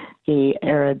during the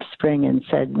Arab Spring and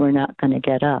said, we're not going to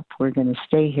get up, we're going to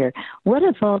stay here. What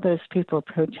if all those people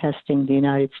protesting the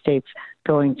United States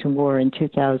going to war in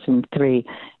 2003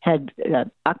 had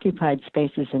occupied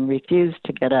spaces and refused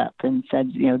to get up and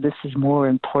said, this is more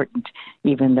important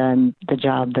even than the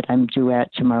job that I'm due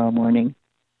at tomorrow morning?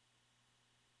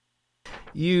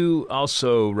 You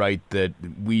also write that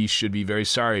we should be very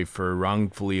sorry for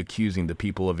wrongfully accusing the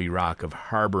people of Iraq of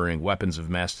harboring weapons of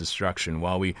mass destruction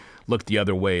while we look the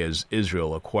other way as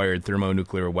Israel acquired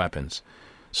thermonuclear weapons.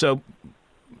 So,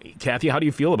 Kathy, how do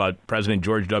you feel about President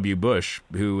George W. Bush,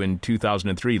 who in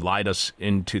 2003 lied us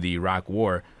into the Iraq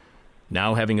War,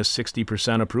 now having a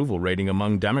 60% approval rating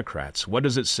among Democrats? What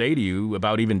does it say to you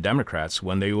about even Democrats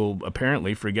when they will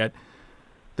apparently forget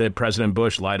that President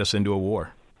Bush lied us into a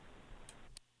war?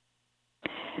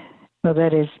 Well,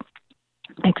 that is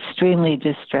extremely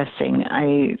distressing.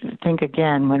 I think,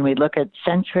 again, when we look at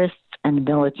centrists and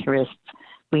militarists,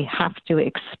 we have to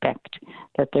expect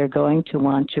that they're going to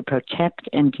want to protect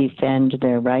and defend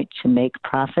their right to make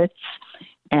profits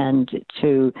and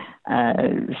to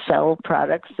sell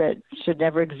products that should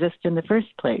never exist in the first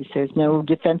place. There's no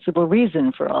defensible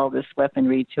reason for all this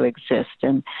weaponry to exist.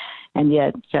 And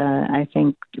yet I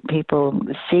think people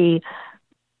see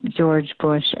George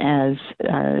Bush as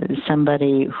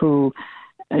somebody who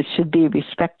should be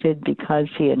respected because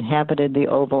he inhabited the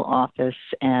Oval Office,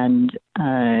 and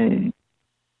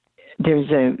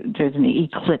there's an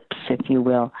eclipse, if you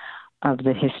will, of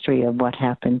the history of what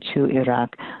happened to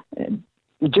Iraq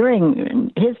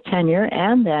during his tenure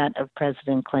and that of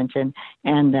President Clinton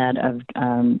and that of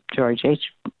George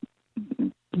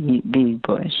H.B.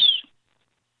 Bush.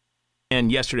 And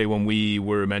yesterday when we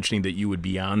were mentioning that you would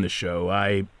be on the show,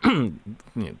 I kind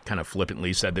of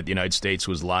flippantly said that the United States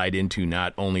was lied into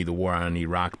not only the war on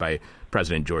Iraq by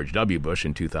President George W. Bush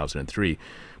in 2003,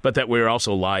 but that we were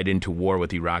also lied into war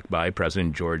with Iraq by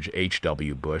President George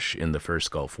H.W. Bush in the first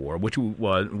Gulf War, which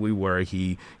we were.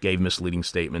 He gave misleading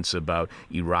statements about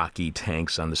Iraqi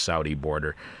tanks on the Saudi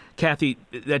border. Kathy,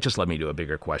 that just led me to a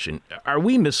bigger question. Are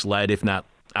we misled, if not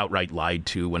outright lied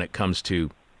to, when it comes to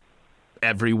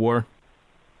every war?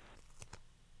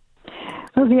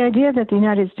 Well, the idea that the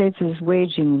United States is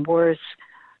waging wars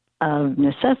of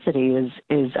necessity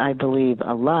is, I believe,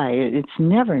 a lie. It's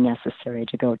never necessary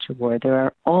to go to war. There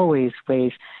are always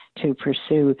ways to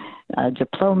pursue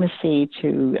diplomacy,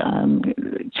 to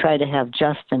try to have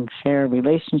just and fair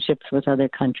relationships with other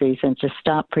countries, and to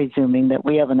stop presuming that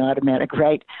we have an automatic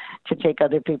right to take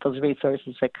other people's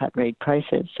resources at cut-rate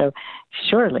prices. So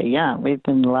surely, yeah, we've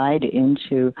been lied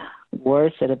into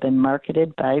wars that have been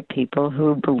marketed by people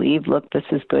who believe, look, this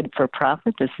is good for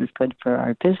profit, this is good for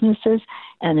our businesses,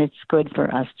 and it's good for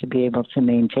us to be able to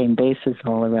maintain bases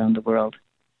all around the world.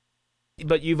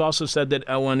 But you've also said that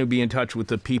I want to be in touch with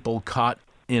the people caught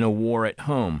in a war at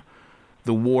home,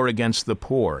 the war against the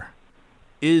poor.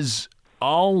 Is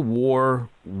all war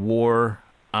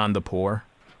on the poor?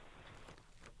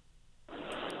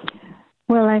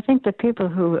 Well, I think the people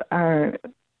who are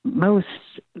most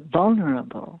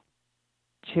vulnerable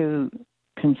to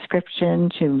conscription,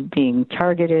 to being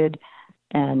targeted,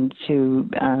 and to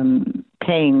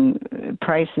paying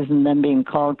prices and then being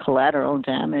called collateral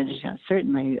damage.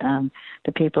 Certainly,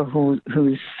 the people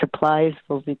whose supplies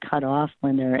will be cut off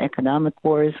when there are economic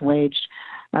wars waged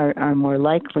are more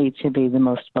likely to be the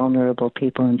most vulnerable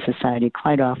people in society,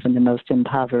 quite often the most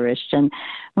impoverished. And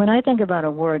when I think about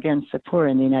a war against the poor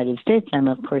in the United States, I'm,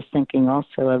 of course, thinking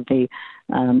also of the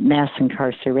mass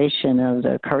incarceration, of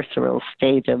the carceral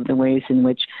state, of the ways in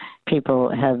which people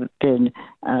have been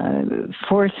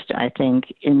forced, I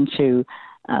think, into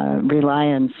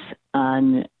reliance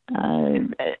on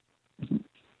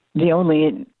the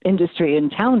only industry in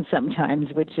town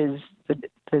sometimes, which is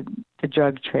the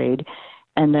drug trade,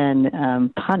 and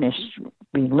then punished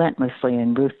relentlessly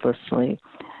and ruthlessly.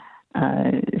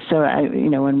 So,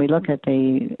 when we look at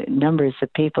the numbers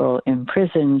of people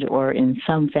imprisoned or in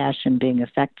some fashion being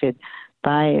affected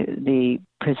by the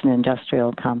prison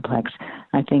industrial complex,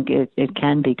 I think it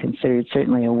can be considered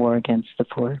certainly a war against the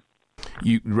poor.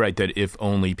 You write that if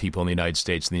only people in the United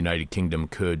States and the United Kingdom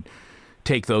could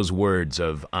take those words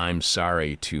of "I'm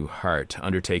sorry" to heart,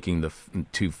 undertaking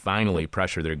to finally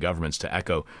pressure their governments to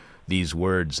echo these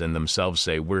words and themselves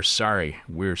say, "We're sorry.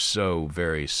 We're so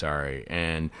very sorry."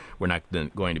 And we're not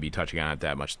going to be touching on it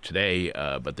that much today,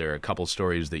 but there are a couple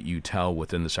stories that you tell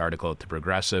within this article at The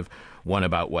Progressive. One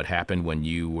about what happened when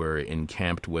you were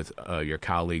encamped with your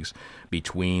colleagues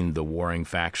between the warring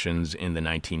factions in the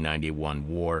 1991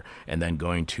 war, and then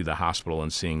going to the hospital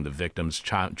and seeing the victims,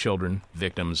 children,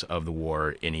 victims of the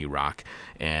war in Iraq.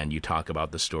 And you talk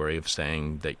about the story of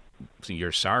saying that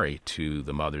you're sorry to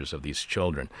the mothers of these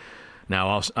children.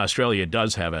 Now, Australia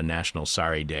does have a National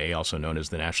Sorry Day, also known as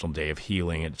the National Day of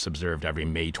Healing. It's observed every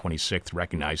May 26th,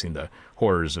 recognizing the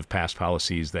horrors of past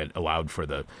policies that allowed for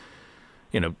the,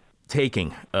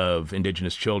 taking of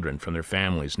Indigenous children from their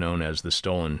families, known as the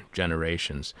stolen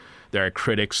generations. There are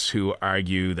critics who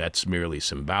argue that's merely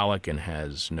symbolic and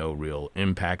has no real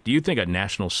impact. Do you think a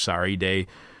National Sorry Day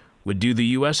would do the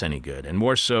U.S. any good? And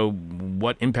more so,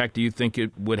 what impact do you think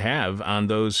it would have on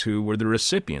those who were the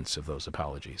recipients of those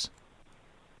apologies?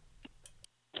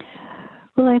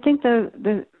 Well, I think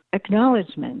the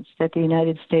acknowledgement that the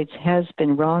United States has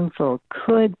been wrongful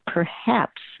could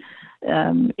perhaps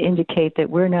indicate that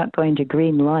we're not going to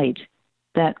green light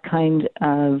that kind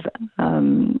of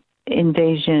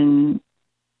invasion,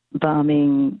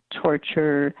 bombing,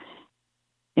 torture,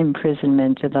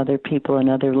 imprisonment of other people in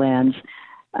other lands.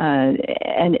 And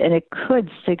it could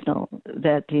signal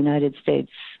that the United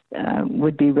States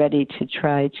would be ready to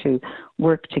try to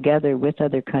work together with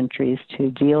other countries to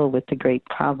deal with the great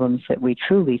problems that we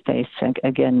truly face.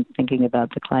 Again, thinking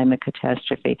about the climate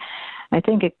catastrophe, I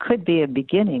think it could be a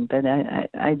beginning, but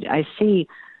I see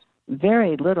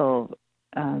very little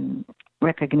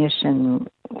recognition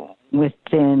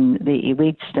within the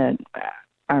elites that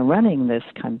are running this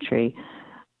country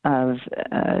of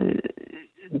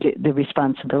the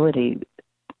responsibility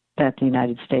that the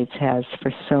United States has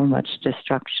for so much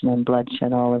destruction and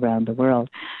bloodshed all around the world.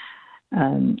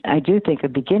 I do think a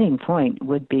beginning point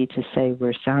would be to say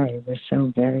we're sorry. We're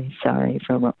so very sorry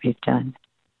for what we've done.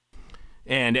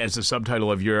 And as the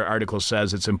subtitle of your article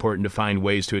says, it's important to find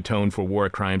ways to atone for war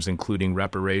crimes, including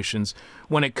reparations.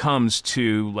 When it comes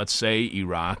to, let's say,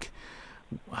 Iraq,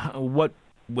 what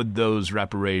would those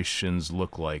reparations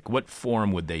look like? What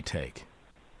form would they take?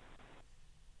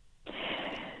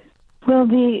 Well,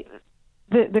 the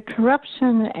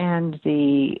corruption and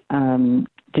the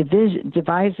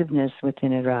divisiveness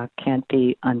within Iraq can't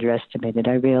be underestimated.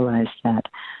 I realize that.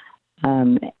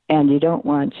 And you don't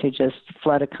want to just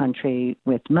flood a country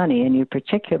with money, and you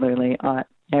particularly ought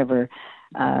never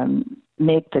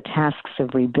make the tasks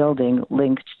of rebuilding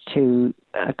linked to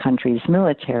a country's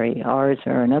military, ours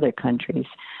or another country's.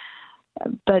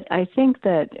 But I think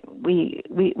that we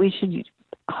should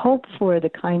hope for the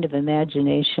kind of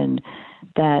imagination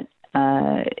that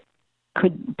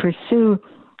could pursue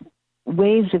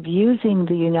ways of using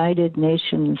the United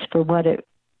Nations for what it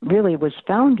really was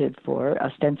founded for,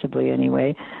 ostensibly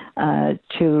anyway,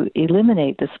 to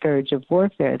eliminate the scourge of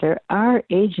warfare. There are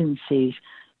agencies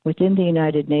within the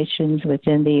United Nations,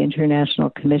 within the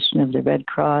International Commission of the Red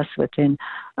Cross, within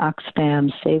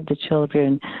Oxfam, Save the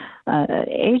Children,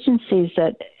 agencies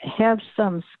that have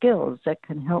some skills that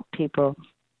can help people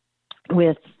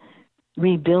with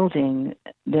rebuilding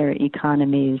their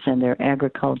economies and their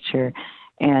agriculture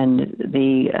and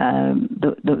the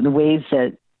ways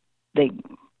that they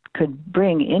could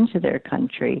bring into their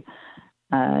country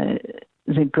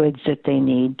the goods that they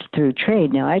need through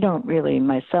trade. Now, I don't really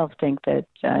myself think that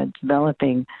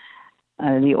developing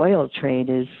the oil trade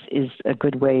is a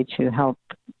good way to help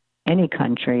any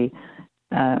country,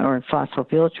 or fossil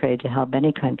fuel trade to help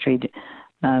any country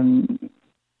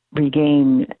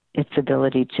regain its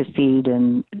ability to feed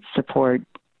and support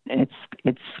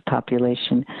its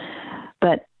population.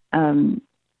 But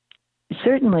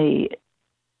certainly,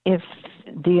 if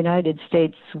the United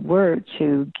States were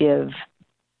to give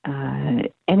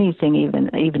anything,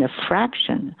 even a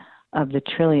fraction of the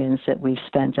trillions that we've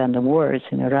spent on the wars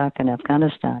in Iraq and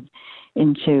Afghanistan,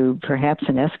 into perhaps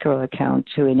an escrow account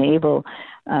to enable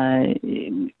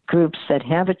groups that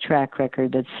have a track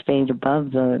record that's stayed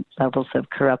above the levels of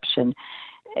corruption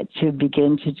to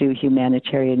begin to do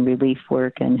humanitarian relief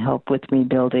work and help with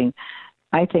rebuilding,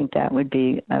 I think that would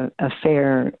be a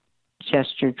fair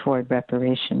gesture toward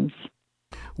reparations.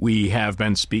 We have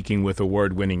been speaking with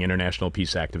award-winning international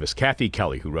peace activist Kathy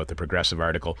Kelly, who wrote the progressive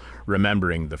article,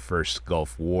 Remembering the First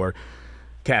Gulf War.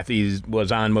 Kathy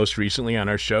was on most recently on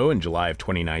our show in July of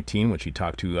 2019 when she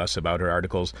talked to us about her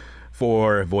articles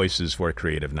for Voices for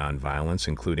Creative Nonviolence,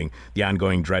 including the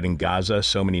ongoing dread in Gaza,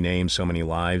 So Many Names, So Many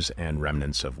Lives, and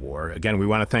Remnants of War. Again, we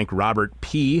want to thank Robert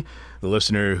P., the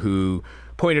listener who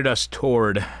pointed us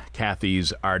toward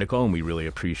Kathy's article, and we really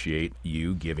appreciate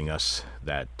you giving us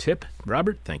that tip.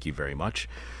 Robert, thank you very much.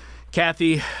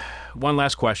 Kathy, one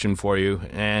last question for you,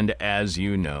 and as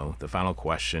you know, the final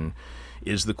question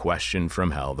is the question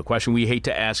from hell. The question we hate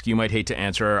to ask, you might hate to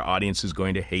answer, our audience is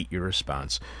going to hate your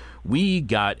response. We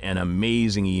got an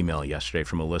amazing email yesterday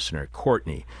from a listener,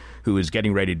 Courtney, who is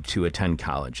getting ready to attend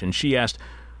college, and she asked,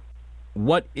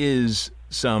 what is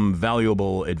some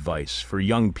valuable advice for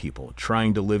young people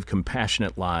trying to live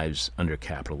compassionate lives under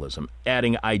capitalism?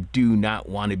 Adding, I do not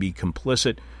want to be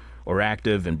complicit or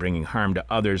active in bringing harm to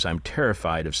others. I'm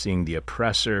terrified of seeing the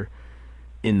oppressor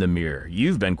in the mirror.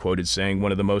 You've been quoted saying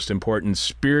one of the most important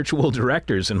spiritual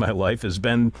directors in my life has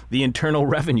been the Internal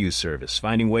Revenue Service.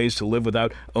 Finding ways to live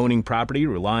without owning property,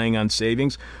 relying on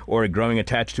savings, or growing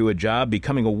attached to a job,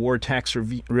 becoming a war tax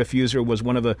refuser was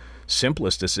one of the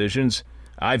simplest decisions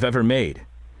I've ever made.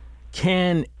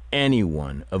 Can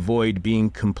anyone avoid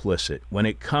being complicit when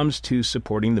it comes to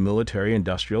supporting the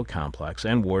military-industrial complex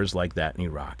and wars like that in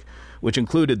Iraq, which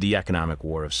included the economic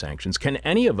war of sanctions? Can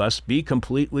any of us be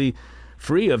completely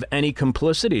free of any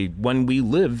complicity when we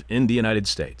live in the United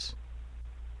States?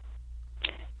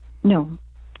 No,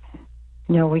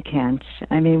 we can't.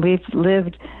 I mean, we've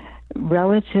lived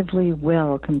relatively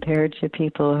well compared to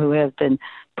people who have been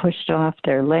pushed off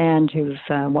their land, who've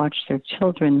watched their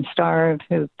children starve,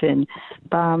 who've been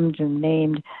bombed and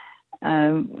maimed.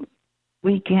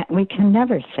 We can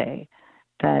never say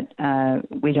that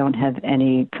we don't have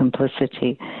any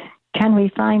complicity. Can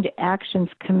we find actions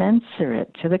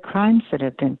commensurate to the crimes that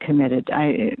have been committed?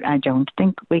 I don't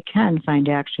think we can find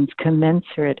actions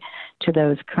commensurate to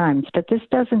those crimes. But this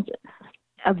doesn't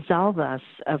absolve us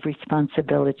of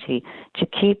responsibility to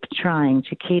keep trying,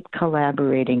 to keep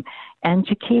collaborating, and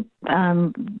to keep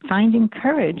finding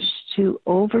courage to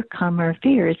overcome our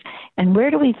fears. And where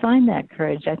do we find that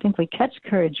courage? I think we catch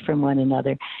courage from one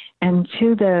another. And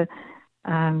to the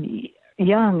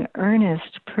young,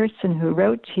 earnest person who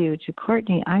wrote to you, to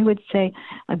Courtney, I would say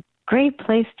a great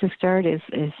place to start is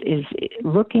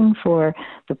looking for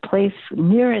the place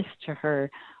nearest to her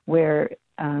where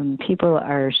people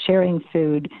are sharing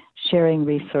food, sharing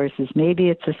resources. Maybe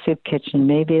it's a soup kitchen,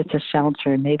 maybe it's a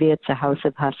shelter, maybe it's a house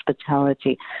of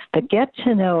hospitality. But get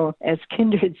to know, as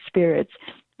kindred spirits,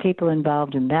 people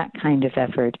involved in that kind of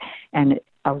effort, and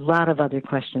a lot of other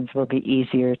questions will be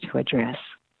easier to address.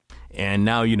 And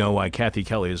now you know why Kathy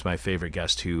Kelly is my favorite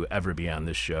guest to ever be on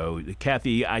this show.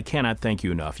 Kathy, I cannot thank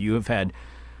you enough. You've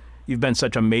been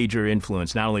such a major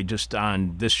influence, not only just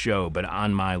on this show, but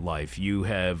on my life. You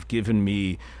have given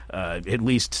me at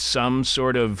least some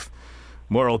sort of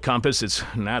moral compass. It's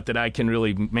not that I can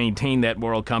really maintain that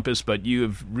moral compass, but you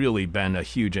have really been a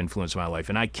huge influence in my life,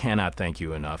 and I cannot thank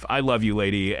you enough. I love you,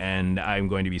 lady, and I'm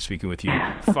going to be speaking with you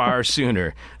far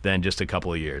sooner than just a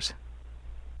couple of years.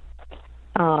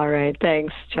 All right.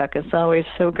 Thanks, Chuck. It's always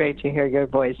so great to hear your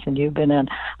voice, and you've been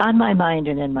on my mind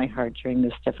and in my heart during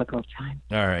this difficult time.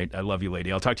 All right. I love you,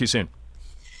 lady. I'll talk to you soon.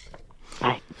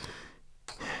 Bye.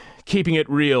 Keeping it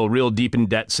real deep in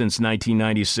debt since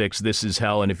 1996. This is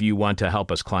hell, and if you want to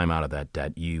help us climb out of that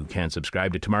debt, you can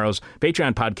subscribe to tomorrow's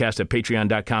Patreon podcast at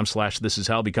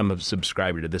patreon.com/thisishell. Become a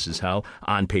subscriber to This Is Hell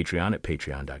on Patreon at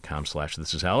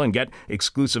patreon.com/thisishell and get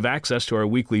exclusive access to our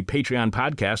weekly Patreon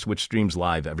podcast, which streams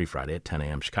live every Friday at 10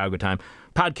 a.m. Chicago time.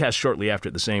 Podcast shortly after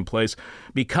at the same place.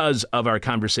 Because of our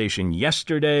conversation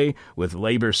yesterday with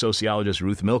labor sociologist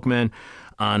Ruth Milkman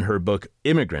on her book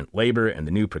Immigrant Labor and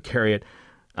the New Precariat,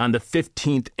 on the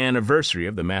 15th anniversary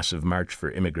of the massive March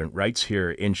for Immigrant Rights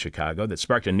here in Chicago that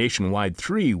sparked a nationwide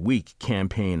 3-week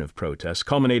campaign of protests,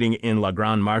 culminating in La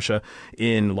Gran Marcha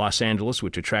in Los Angeles,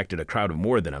 which attracted a crowd of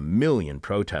more than 1 million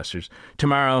protesters.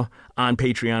 Tomorrow on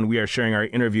Patreon, we are sharing our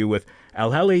interview with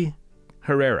Alheli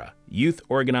Herrera, youth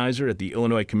organizer at the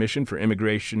Illinois Commission for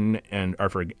Immigrant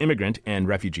and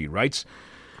Refugee Rights.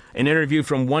 An interview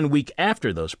from 1 week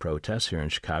after those protests here in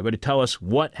Chicago to tell us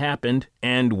what happened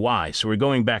and why. So we're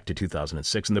going back to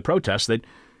 2006 and the protests that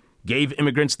gave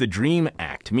immigrants the DREAM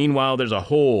Act. Meanwhile, there's a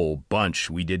whole bunch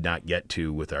we did not get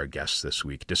to with our guests this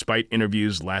week, despite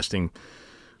interviews lasting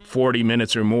 40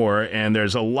 minutes or more. And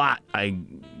there's a lot I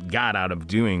got out of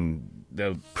doing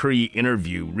the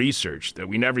pre-interview research that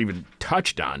we never even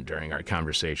touched on during our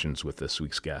conversations with this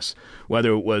week's guests.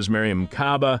 Whether it was Miriam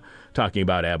Kaba talking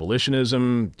about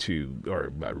abolitionism,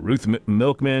 or Ruth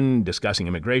Milkman discussing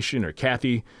immigration, or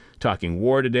Kathy talking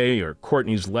war today, or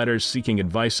Courtney's letters seeking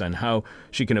advice on how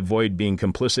she can avoid being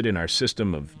complicit in our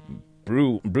system of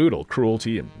brutal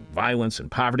cruelty and violence and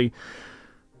poverty.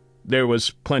 There was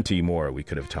plenty more we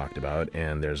could have talked about,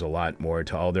 and there's a lot more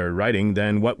to all their writing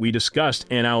than what we discussed,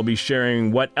 and I'll be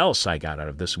sharing what else I got out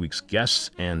of this week's guests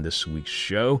and this week's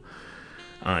show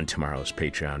on tomorrow's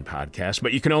Patreon podcast.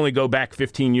 But you can only go back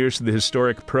 15 years to the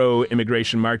historic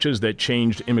pro-immigration marches that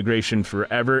changed immigration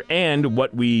forever, and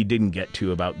what we didn't get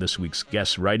to about this week's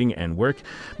guest writing and work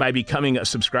by becoming a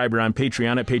subscriber on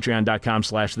Patreon at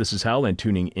patreon.com/thisishell and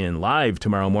tuning in live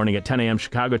tomorrow morning at 10 a.m.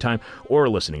 Chicago time, or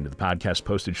listening to the podcast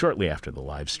posted shortly after the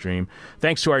live stream.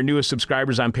 Thanks to our newest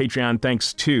subscribers on Patreon.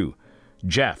 Thanks to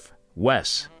Jeff,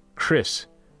 Wes, Chris,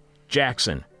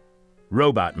 Jackson,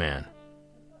 Robot Man,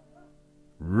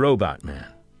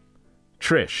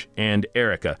 Trish, and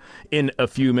Erica. In a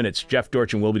few minutes, Jeff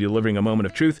Dorchin will be delivering a moment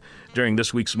of truth. During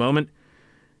this week's moment,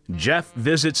 Jeff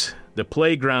visits the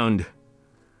playground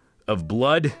of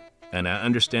blood, and I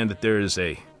understand that there is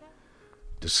a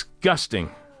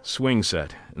disgusting swing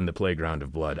set in the playground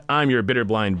of blood. I'm your bitter,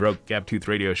 blind, broke, gap-toothed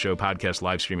radio show podcast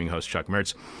live streaming host, Chuck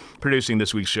Mertz. Producing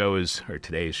this week's show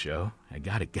today's show. I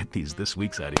gotta get this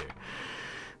week's out of here.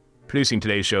 Producing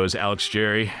today's show is Alex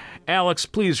Jerry. Alex,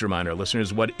 please remind our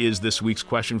listeners, what is this week's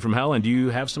question from hell, and do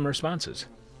you have some responses?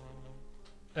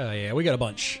 Yeah, we got a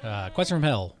bunch. Question from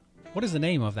hell. What is the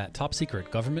name of that top secret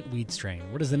government weed strain?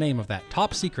 What is the name of that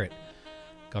top secret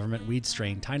government weed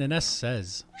strain? Tynan S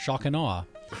says shock and awe.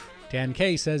 Dan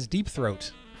K says deep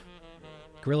throat.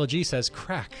 Gorilla G says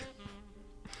crack.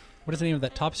 What is the name of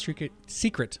that top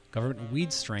secret government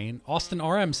weed strain? Austin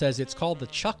RM says it's called the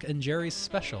Chuck and Jerry's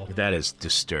Special. That is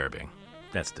disturbing.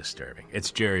 That's disturbing. It's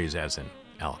Jerry's as in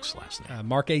Alex last name.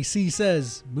 Mark AC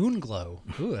says Moonglow.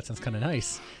 Ooh, that sounds kind of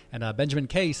nice. And Benjamin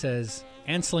K says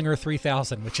Anslinger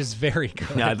 3000, which is very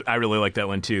good. Yeah, I really like that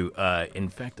one too. In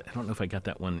fact, I don't know if I got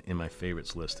that one in my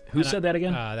favorites list. Who said that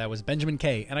again? That was Benjamin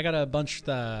K. And I got a bunch,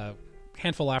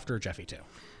 handful after Jeffy too.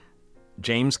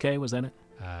 James K, was that it?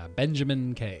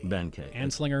 Benjamin K. Ben K.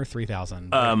 Anslinger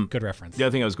 3000. Good reference. The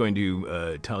other thing I was going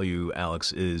to tell you,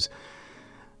 Alex, is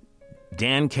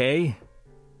Dan K.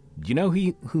 Do you know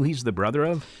who he's the brother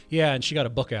of? Yeah, and she got a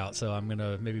book out, so I'm going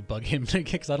to maybe bug him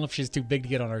because I don't know if she's too big to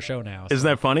get on our show now. So isn't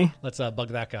that funny? Let's bug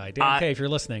that guy. Dan K, if you're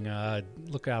listening,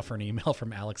 look out for an email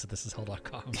from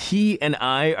alex@thisishell.com. He and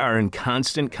I are in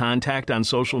constant contact on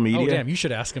social media. Oh, damn, you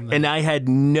should ask him that. And I had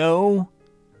no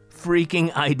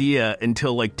freaking idea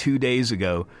until like 2 days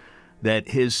ago that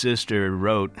his sister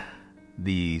wrote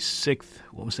the sixth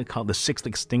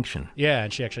extinction. Yeah,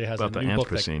 and she actually has a new book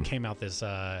that Anthropocene. came out this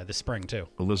spring too.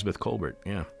 Elizabeth Colbert,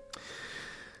 yeah.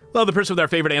 Well, the person with our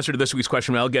favorite answer to this week's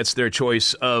question gets their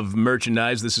choice of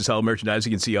merchandise. This Is Hell merchandise.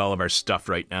 You can see all of our stuff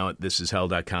right now at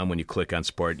thisishell.com when you click on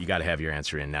support. You got to have your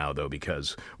answer in now, though,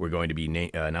 because we're going to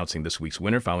be announcing this week's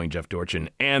winner following Jeff Dorchin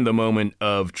and the moment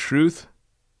of truth.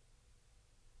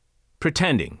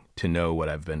 Pretending to know what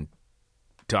I've been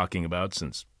talking about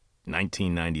since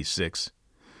 1996.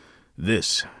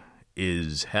 This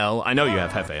is hell. I know you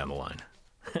have Hefe on the line.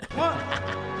 1,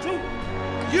 2,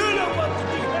 you know what to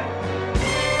do.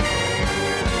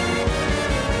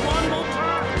 One more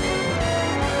time.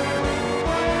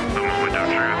 The moment of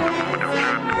truth, the moment of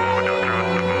truth, the moment of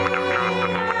truth, the moment of truth,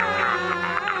 the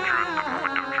moment of truth,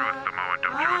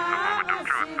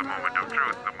 the moment of truth, the moment of truth, the moment of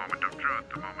truth, the moment of truth, the moment of truth,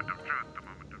 the moment of truth.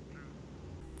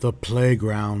 The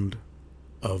playground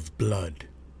of blood.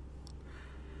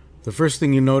 The first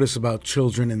thing you notice about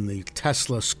children in the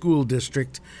Tesla school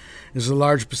district is a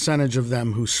large percentage of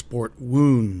them who sport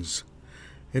wounds.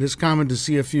 It is common to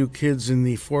see a few kids in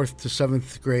the 4th to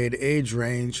 7th grade age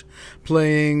range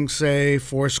playing, say,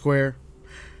 Foursquare,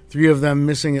 3 of them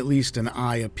missing at least an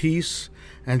eye apiece,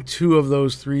 and 2 of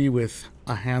those 3 with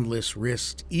a handless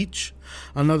wrist each,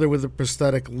 another with a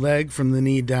prosthetic leg from the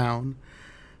knee down.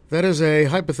 That is a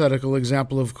hypothetical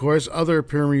example, of course. Other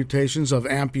permutations of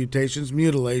amputations,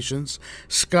 mutilations,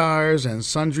 scars, and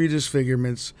sundry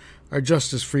disfigurements are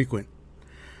just as frequent.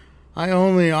 I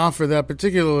only offer that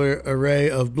particular array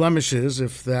of blemishes,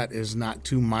 if that is not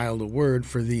too mild a word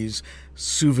for these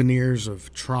souvenirs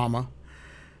of trauma,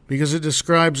 because it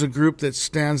describes a group that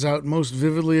stands out most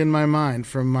vividly in my mind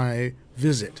from my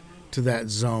visit to that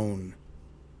zone.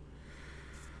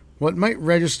 What might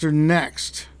register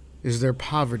next is their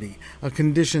poverty, a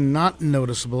condition not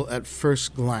noticeable at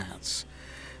first glance.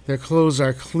 Their clothes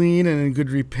are clean and in good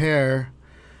repair,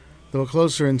 though a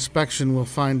closer inspection will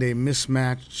find a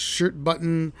mismatched shirt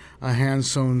button, a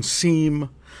hand-sewn seam,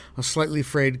 a slightly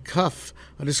frayed cuff,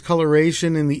 a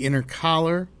discoloration in the inner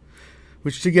collar,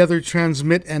 which together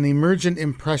transmit an emergent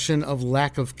impression of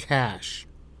lack of cash.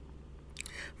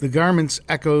 The garments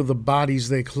echo the bodies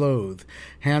they clothe,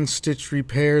 hand-stitched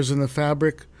repairs in the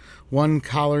fabric, one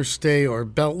collar stay or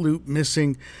belt loop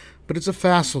missing, but it's a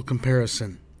facile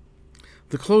comparison.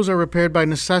 The clothes are repaired by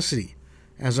necessity,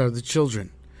 as are the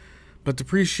children. But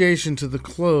depreciation to the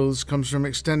clothes comes from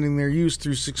extending their use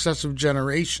through successive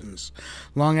generations,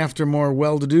 long after more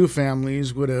well-to-do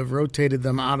families would have rotated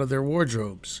them out of their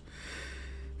wardrobes.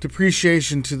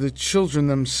 Depreciation to the children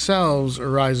themselves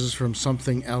arises from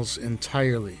something else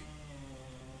entirely.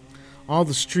 All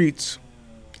the streets,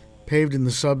 paved in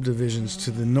the subdivisions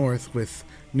to the north with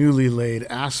newly laid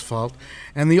asphalt,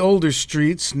 and the older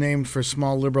streets named for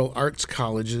small liberal arts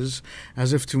colleges,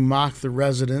 as if to mock the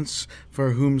residents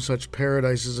for whom such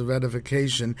paradises of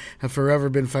edification have forever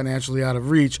been financially out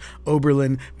of reach,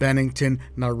 Oberlin, Bennington,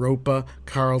 Naropa,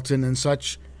 Carlton, and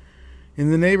such. In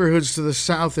the neighborhoods to the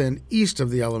south and east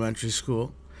of the elementary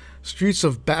school, streets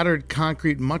of battered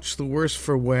concrete much the worse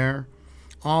for wear,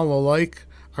 all alike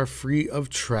are free of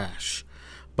trash.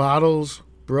 Bottles,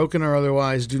 broken or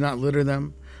otherwise, do not litter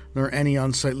them, nor any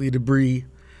unsightly debris.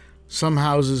 Some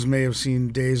houses may have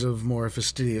seen days of more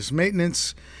fastidious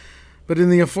maintenance, but in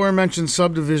the aforementioned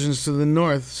subdivisions to the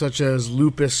north, such as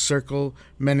Lupus Circle,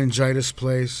 Meningitis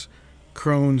Place,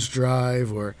 Crohn's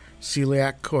Drive, or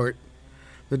Celiac Court,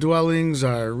 the dwellings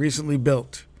are recently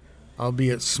built,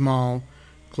 albeit small,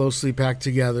 closely packed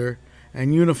together,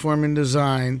 and uniform in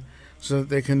design so that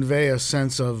they convey a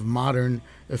sense of modern,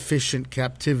 efficient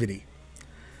captivity.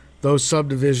 Those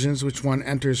subdivisions, which one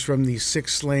enters from the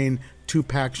 6-lane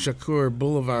Tupac Shakur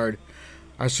Boulevard,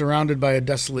 are surrounded by a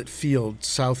desolate field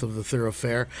south of the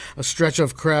thoroughfare, a stretch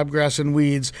of crabgrass and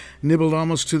weeds nibbled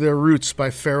almost to their roots by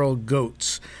feral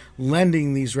goats,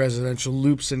 lending these residential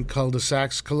loops and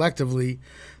cul-de-sacs collectively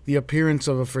the appearance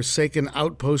of a forsaken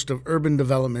outpost of urban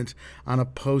development on a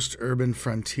post-urban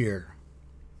frontier.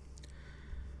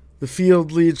 The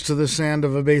field leads to the sand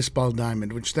of a baseball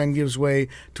diamond, which then gives way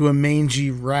to a mangy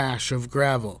rash of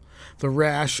gravel. The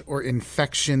rash, or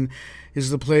infection, is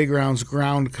the playground's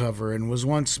ground cover and was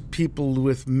once peopled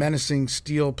with menacing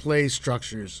steel play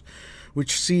structures,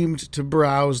 which seemed to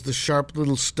browse the sharp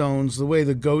little stones the way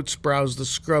the goats browse the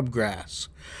scrub grass.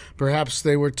 Perhaps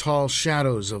they were tall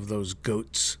shadows of those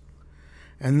goats.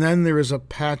 And then there is a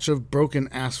patch of broken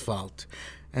asphalt,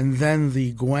 and then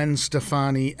the Gwen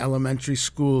Stefani Elementary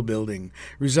School building,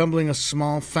 resembling a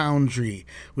small foundry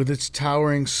with its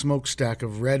towering smokestack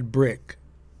of red brick.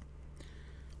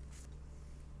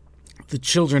 The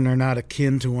children are not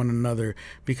akin to one another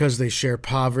because they share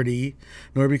poverty,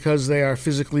 nor because they are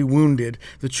physically wounded.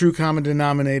 The true common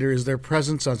denominator is their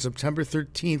presence on September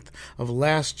 13th of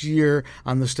last year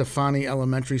on the Stefani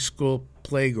Elementary School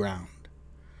playground.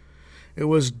 It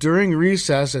was during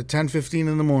recess at 10:15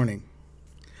 in the morning.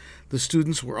 The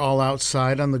students were all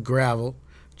outside on the gravel,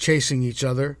 chasing each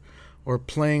other, or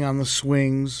playing on the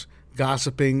swings,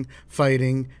 gossiping,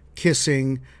 fighting,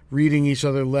 kissing, reading each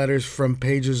other letters from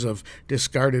pages of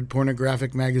discarded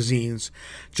pornographic magazines,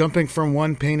 jumping from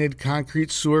one painted concrete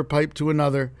sewer pipe to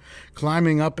another,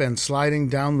 climbing up and sliding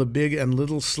down the big and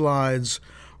little slides,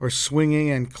 or swinging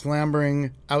and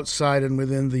clambering outside and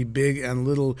within the big and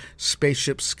little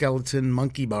spaceship skeleton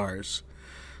monkey bars.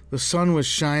 The sun was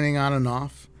shining on and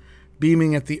off,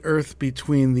 beaming at the earth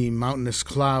between the mountainous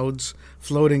clouds,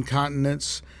 floating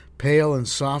continents, pale and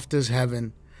soft as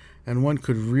heaven, and one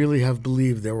could really have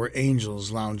believed there were angels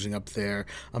lounging up there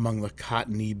among the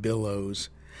cottony billows.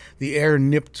 The air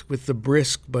nipped with the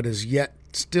brisk but as yet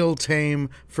still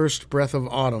tame first breath of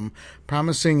autumn,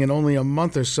 promising in only a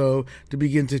month or so to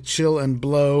begin to chill and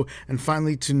blow, and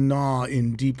finally to gnaw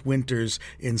in deep winter's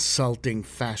insulting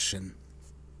fashion.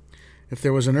 If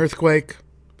there was an earthquake,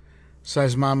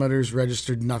 seismometers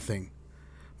registered nothing,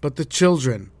 but the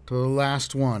children, to the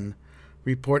last one,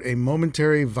 report a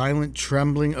momentary violent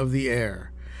trembling of the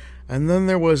air, and then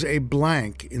there was a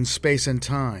blank in space and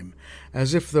time,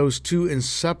 as if those two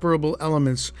inseparable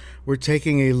elements were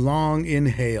taking a long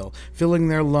inhale, filling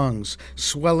their lungs,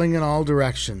 swelling in all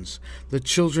directions. The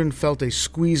children felt a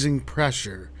squeezing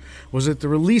pressure. Was it the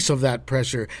release of that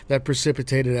pressure that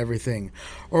precipitated everything?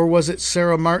 Or was it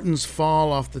Sarah Martin's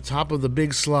fall off the top of the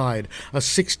big slide, a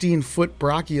 16-foot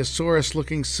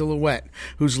Brachiosaurus-looking silhouette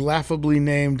whose laughably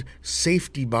named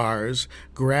safety bars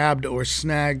grabbed or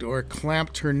snagged or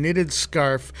clamped her knitted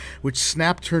scarf, which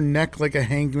snapped her neck like a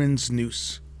hangman's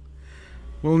noose?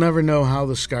 We'll never know how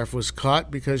the scarf was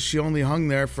caught because she only hung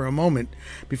there for a moment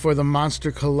before the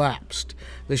monster collapsed,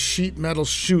 the sheet metal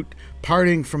chute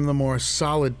parting from the more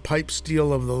solid pipe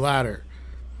steel of the ladder.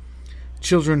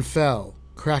 Children fell,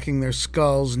 cracking their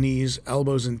skulls, knees,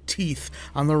 elbows, and teeth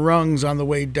on the rungs on the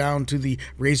way down to the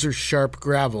razor-sharp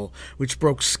gravel, which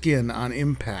broke skin on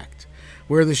impact.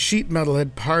 Where the sheet metal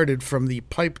had parted from the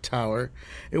pipe tower,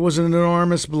 it was an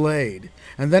enormous blade,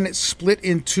 and then it split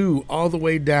in two all the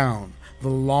way down, the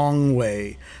long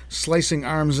way, slicing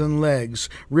arms and legs,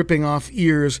 ripping off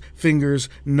ears, fingers,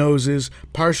 noses,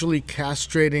 partially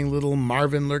castrating little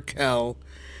Marvin Lurkel,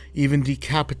 even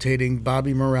decapitating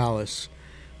Bobby Morales.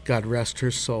 God rest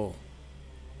her soul.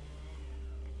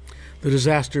 The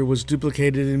disaster was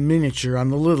duplicated in miniature on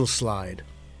the little slide.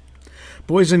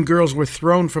 Boys and girls were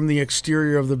thrown from the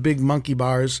exterior of the big monkey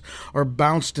bars or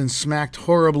bounced and smacked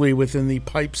horribly within the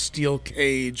pipe steel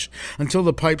cage until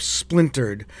the pipes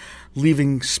splintered,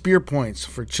 leaving spear points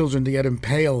for children to get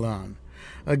impaled on.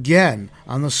 Again,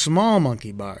 on the small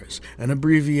monkey bars, an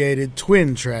abbreviated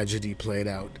twin tragedy played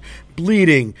out.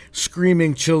 Bleeding,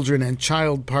 screaming children and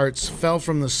child parts fell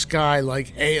from the sky like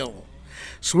hail.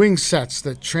 Swing sets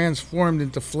that transformed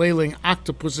into flailing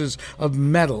octopuses of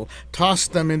metal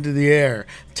tossed them into the air,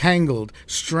 tangled,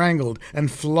 strangled,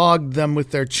 and flogged them with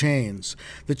their chains.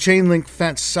 The chain-link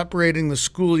fence separating the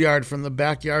schoolyard from the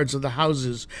backyards of the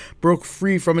houses broke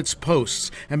free from its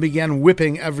posts and began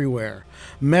whipping everywhere.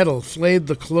 Metal flayed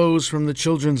the clothes from the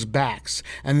children's backs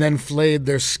and then flayed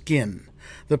their skin.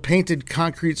 The painted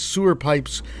concrete sewer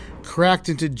pipes cracked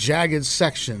into jagged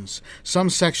sections. Some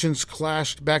sections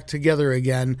clashed back together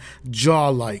again,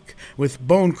 jaw-like, with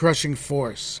bone-crushing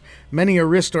force. Many a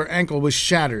wrist or ankle was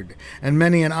shattered, and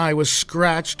many an eye was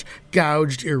scratched,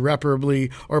 gouged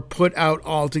irreparably, or put out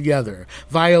altogether,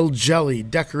 vile jelly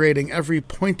decorating every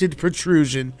pointed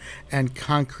protrusion and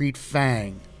concrete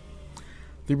fang.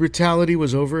 The brutality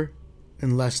was over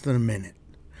in less than a minute,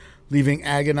 leaving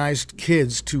agonized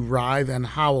kids to writhe and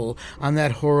howl on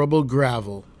that horrible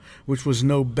gravel, which was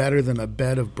no better than a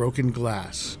bed of broken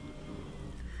glass.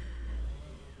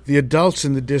 The adults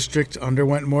in the district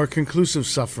underwent more conclusive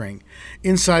suffering.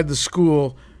 Inside the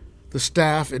school, the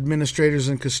staff, administrators,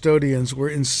 and custodians were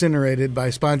incinerated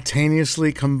by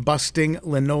spontaneously combusting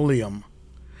linoleum.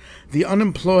 The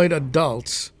unemployed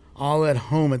adults, all at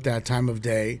home at that time of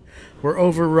day, were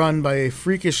overrun by a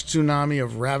freakish tsunami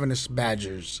of ravenous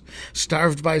badgers,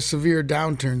 starved by severe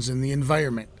downturns in the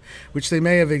environment, which they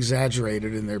may have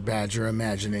exaggerated in their badger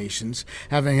imaginations,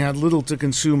 having had little to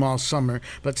consume all summer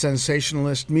but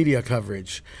sensationalist media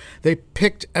coverage. They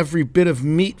picked every bit of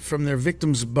meat from their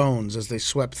victims' bones as they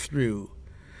swept through.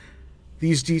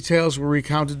 These details were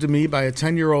recounted to me by a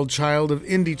 10-year-old child of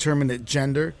indeterminate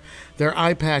gender, their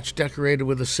eye patch decorated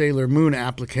with a Sailor Moon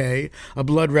applique, a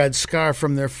blood-red scar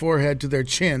from their forehead to their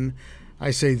chin.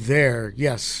 I say there,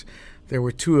 yes, there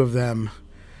were two of them,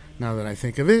 now that I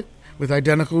think of it, with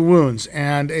identical wounds,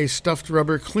 and a stuffed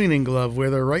rubber cleaning glove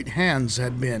where their right hands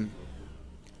had been.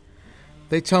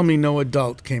 They tell me no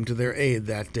adult came to their aid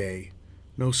that day,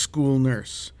 no school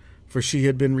nurse, for she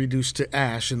had been reduced to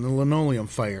ash in the linoleum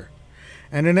fire.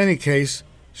 And in any case,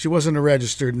 she wasn't a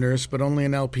registered nurse, but only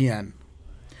an LPN.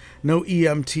 No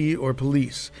EMT or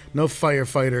police, no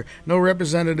firefighter, no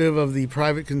representative of the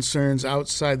private concerns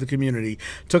outside the community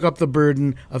took up the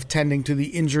burden of tending to the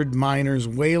injured minors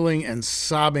wailing and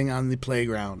sobbing on the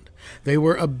playground. They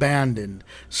were abandoned,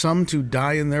 some to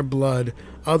die in their blood,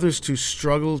 others to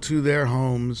struggle to their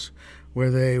homes, where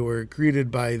they were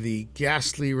greeted by the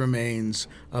ghastly remains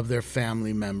of their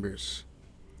family members.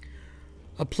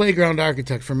 A playground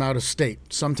architect from out of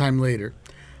state, sometime later,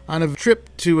 on a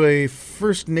trip to a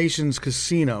First Nations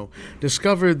casino,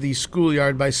 discovered the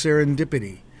schoolyard by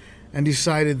serendipity and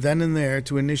decided then and there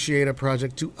to initiate a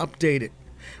project to update it,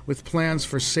 with plans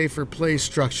for safer play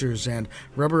structures and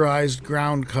rubberized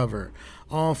ground cover,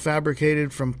 all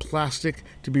fabricated from plastic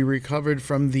to be recovered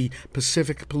from the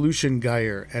Pacific pollution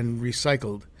gyre and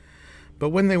recycled. But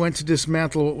when they went to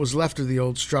dismantle what was left of the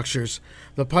old structures,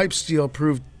 the pipe steel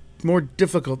proved more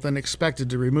difficult than expected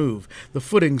to remove. The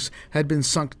footings had been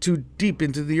sunk too deep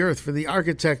into the earth for the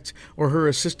architect or her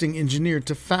assisting engineer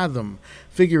to fathom,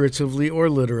 figuratively or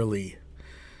literally.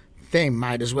 "They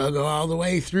might as well go all the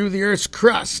way through the earth's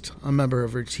crust," a member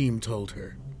of her team told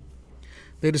her.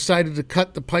 They decided to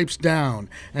cut the pipes down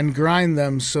and grind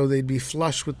them so they'd be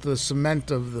flush with the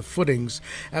cement of the footings,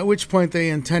 at which point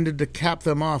they intended to cap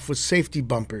them off with safety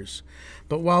bumpers.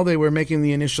 But while they were making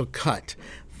the initial cut,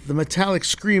 The metallic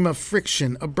scream of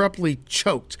friction abruptly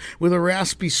choked with a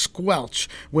raspy squelch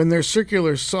when their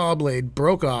circular saw blade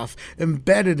broke off,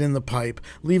 embedded in the pipe,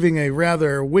 leaving a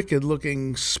rather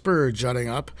wicked-looking spur jutting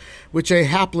up, which a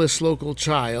hapless local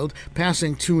child,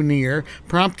 passing too near,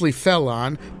 promptly fell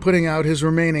on, putting out his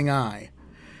remaining eye.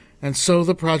 And so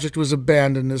the project was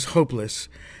abandoned as hopeless,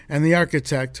 and the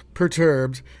architect,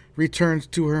 perturbed,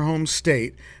 returned to her home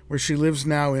state, where she lives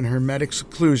now in hermetic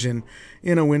seclusion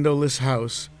in a windowless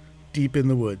house deep in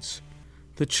the woods.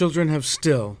 The children have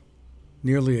still,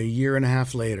 nearly a year and a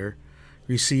half later,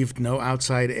 received no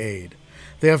outside aid.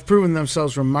 They have proven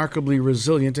themselves remarkably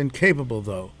resilient and capable,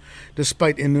 though,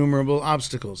 despite innumerable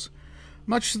obstacles.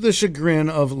 Much to the chagrin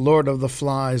of Lord of the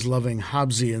Flies-loving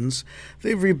Hobbesians,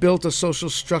 they've rebuilt a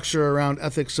social structure around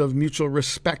ethics of mutual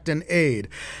respect and aid,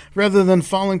 rather than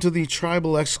falling to the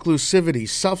tribal exclusivity,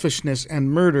 selfishness,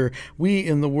 and murder we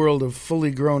in the world of fully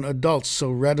grown adults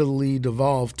so readily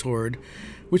devolve toward,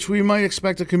 which we might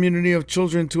expect a community of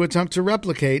children to attempt to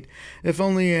replicate, if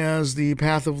only as the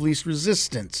path of least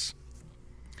resistance.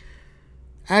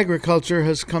 Agriculture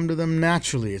has come to them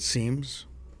naturally, it seems.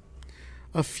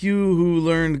 A few who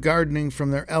learned gardening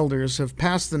from their elders have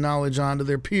passed the knowledge on to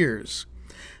their peers.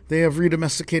 They have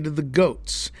redomesticated the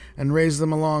goats and raised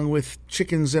them along with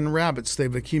chickens and rabbits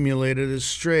they've accumulated as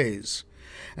strays.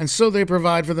 And so they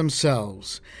provide for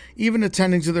themselves, even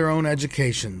attending to their own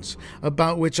educations,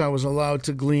 about which I was allowed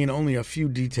to glean only a few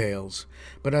details.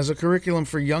 But as a curriculum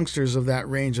for youngsters of that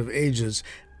range of ages,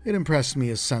 it impressed me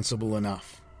as sensible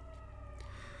enough.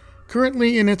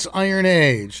 Currently in its Iron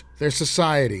Age, their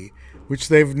society, which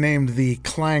they've named the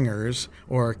Clangers,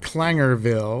 or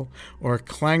Clangerville, or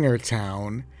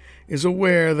Clangertown, is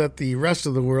aware that the rest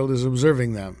of the world is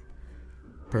observing them,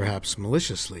 perhaps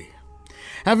maliciously.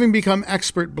 Having become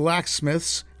expert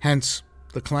blacksmiths, hence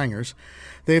the Clangers,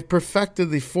 they've perfected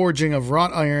the forging of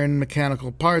wrought iron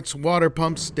mechanical parts, water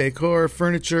pumps, decor,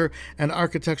 furniture, and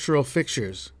architectural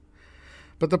fixtures.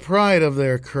 But the pride of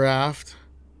their craft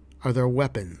are their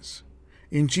weapons,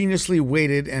 ingeniously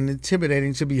weighted and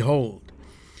intimidating to behold.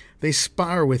 They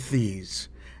spar with these,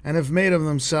 and have made of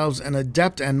themselves an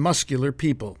adept and muscular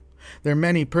people, their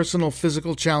many personal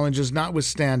physical challenges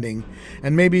notwithstanding,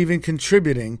 and maybe even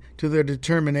contributing to their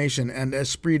determination and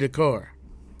esprit de corps.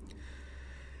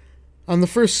 On the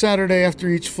first Saturday after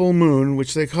each full moon,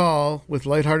 which they call, with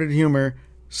light-hearted humor,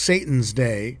 Satan's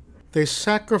Day, they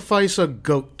sacrifice a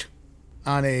goat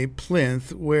on a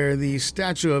plinth where the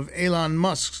statue of Elon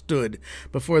Musk stood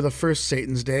before the first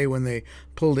Satan's Day when they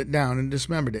pulled it down and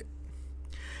dismembered it.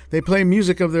 They play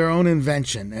music of their own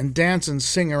invention and dance and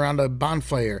sing around a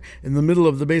bonfire in the middle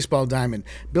of the baseball diamond,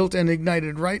 built and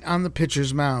ignited right on the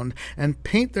pitcher's mound, and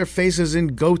paint their faces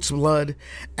in goat's blood,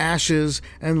 ashes,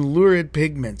 and lurid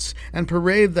pigments, and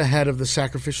parade the head of the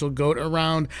sacrificial goat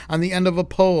around on the end of a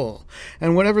pole.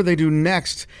 And whatever they do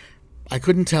next, I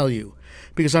couldn't tell you,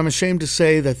 because I'm ashamed to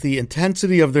say that the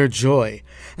intensity of their joy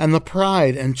and the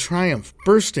pride and triumph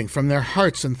bursting from their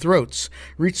hearts and throats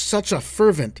reached such a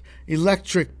fervent,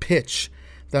 electric pitch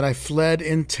that I fled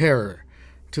in terror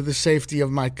to the safety of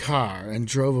my car and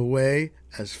drove away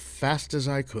as fast as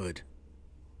I could.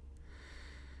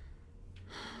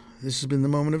 This has been the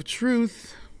moment of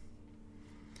truth.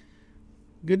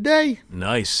 Good day.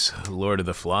 Nice Lord of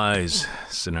the Flies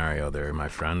scenario there, my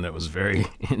friend. That was very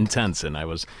intense, and I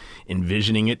was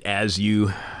envisioning it as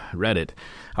you read it.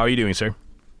 How are you doing, sir?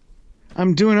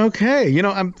 I'm doing okay. You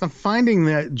know, I'm finding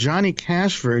that Johnny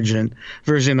Cash version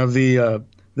of the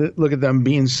Look at Them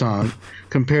Beans song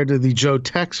compared to the Joe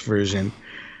Tex version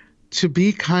to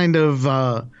be kind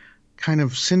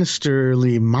of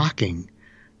sinisterly mocking.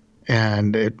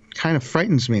 And it kind of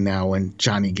frightens me now when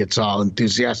Johnny gets all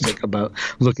enthusiastic about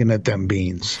looking at them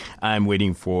beans. I'm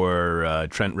waiting for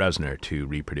Trent Reznor to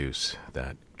reproduce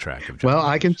that track of Johnny. Well,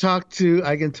 I can talk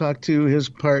to his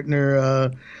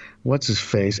partner, what's his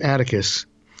face, Atticus.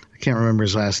 I can't remember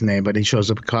his last name, but he shows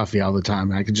up at coffee all the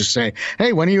time. I can just say,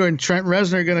 hey, when are you and Trent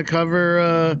Reznor going to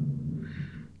cover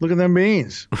Look at Them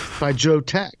Beans by Joe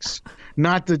Tex?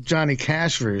 Not the Johnny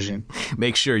Cash version.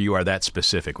 Make sure you are that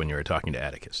specific when you were talking to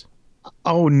Atticus.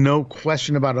 Oh, no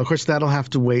question about it. Of course, that'll have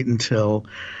to wait until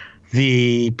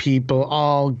the people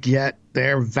all get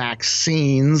their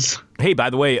vaccines. Hey,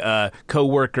 by the way, a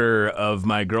coworker of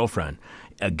my girlfriend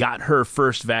got her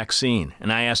first vaccine,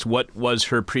 and I asked what was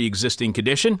her pre-existing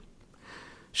condition.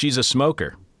 She's a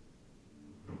smoker.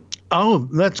 Oh,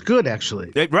 that's good,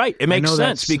 actually. Right. It makes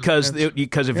sense because if you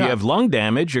have lung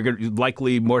damage, you're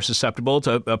likely more susceptible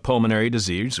to a pulmonary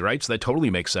disease, right? So that totally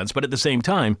makes sense. But at the same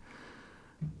time,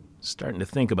 starting to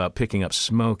think about picking up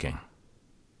smoking.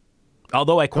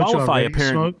 Although I Don't you qualify, already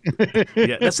smoke?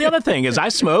 yeah, that's the other thing is I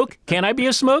smoke. Can I be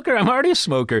a smoker? I'm already a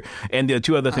smoker. And the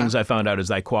two other things I found out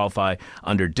is I qualify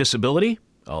under disability,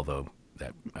 although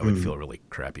that I would feel really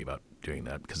crappy about doing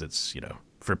that because it's,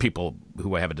 for people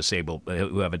who have a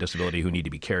disability who need to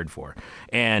be cared for.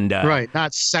 And Right,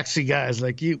 not sexy guys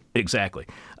like you. exactly,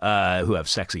 who have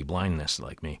sexy blindness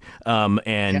like me.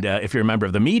 If you're a member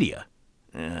of the media,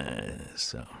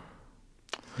 so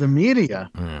The media.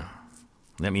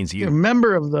 that means You're a you.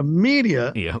 member of the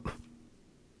media. Yep.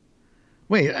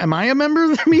 Wait, am I a member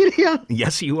of the media?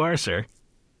 Yes, you are, sir.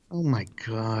 Oh my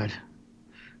God.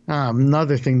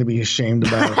 Another thing to be ashamed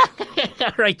about.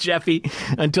 All right, Jeffy.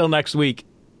 Until next week,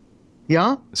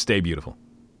 Yeah? stay beautiful.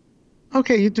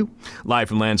 Okay, you do. Live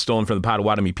from land stolen from the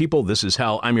Potawatomi people, this is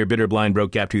Hell. I'm your bitter, blind,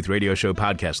 broke, gap-toothed radio show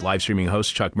podcast, live streaming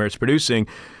host Chuck Mertz. Producing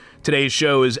today's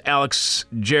show is Alex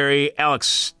Jerry.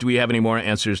 Alex, do we have any more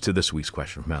answers to this week's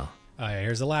question from Hell?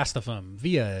 Here's the last of them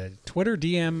via Twitter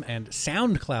DM and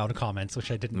SoundCloud comments,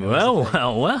 which I didn't know.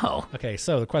 Well. Okay,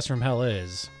 so the question from Hell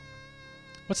is,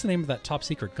 what's the name of that top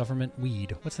secret government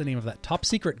weed? What's the name of that top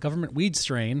secret government weed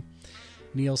strain?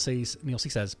 Neil C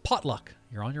says, potluck.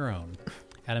 You're on your own.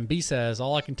 Adam B says,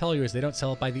 all I can tell you is they don't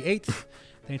sell it by the 8th.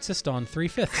 They insist on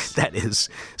 3/5. That is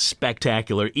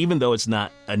spectacular, even though it's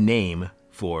not a name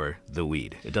for the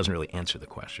weed. It doesn't really answer the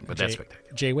question, but that's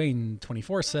spectacular. J Wayne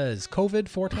 24 says COVID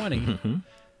 420.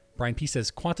 Brian P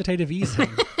says quantitative easing.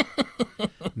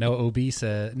 Noah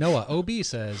OB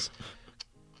says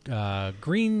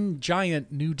Green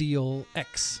Giant New Deal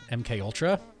X MK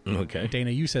Ultra. Okay.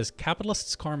 Dana U says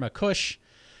capitalists karma Kush.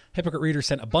 Hypocrite Reader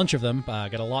sent a bunch of them.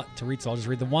 Got a lot to read, so I'll just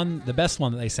read the best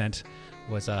one that they sent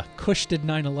was Kush did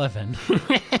 9/11.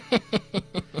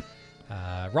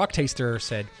 Rock Taster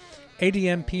said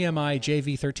ADM PMI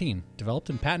JV13, developed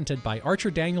and patented by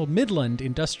Archer Daniel Midland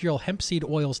Industrial Hemp Seed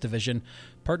Oils Division,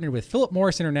 partnered with Philip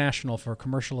Morris International for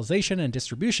commercialization and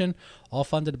distribution, all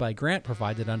funded by grant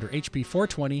provided under HB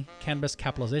 420, Cannabis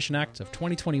Capitalization Act of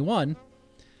 2021.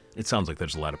 It sounds like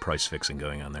there's a lot of price fixing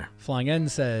going on there. Flying N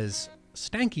says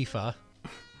Stankifa.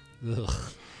 Ugh.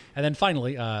 And then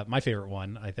finally, my favorite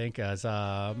one, I think, is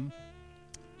where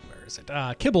is it?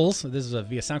 Kibbles. This is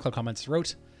via SoundCloud comments.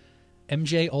 Wrote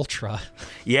MJ Ultra.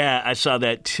 Yeah, I saw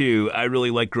that too. I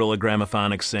really like Gorilla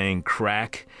Gramophonics saying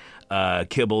crack.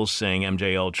 Kibbles saying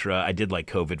MJ Ultra. I did like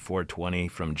COVID 420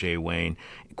 from Jay Wayne.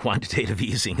 Quantitative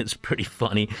easing is pretty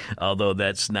funny, although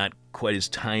that's not quite as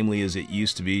timely as it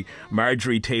used to be.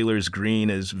 Marjorie Taylor's green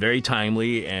is very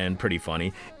timely and pretty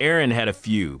funny. Aaron had a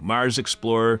few. Mars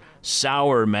Explorer,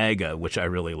 Sour Mega, which I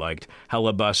really liked.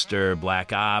 Hellabuster,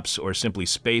 Black Ops, or simply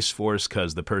Space Force,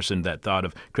 because the person that thought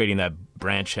of creating that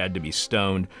branch had to be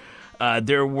stoned.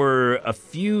 There were a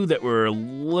few that were a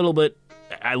little bit,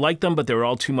 I liked them, but they were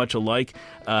all too much alike.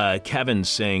 Kevin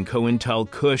saying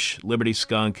CoIntel Kush, Liberty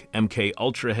Skunk, MK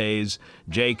Ultra Haze.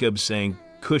 Jacob saying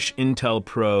Kush Intel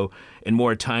Pro. And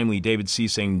more timely, David C.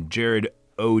 saying Jared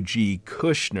OG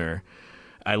Kushner.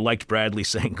 I liked Bradley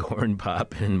saying Corn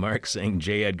Pop, and Mark saying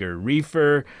J. Edgar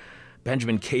Reefer.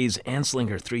 Benjamin K's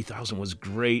Anslinger 3000 was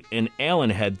great, and Alan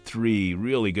had 3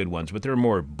 really good ones, but they're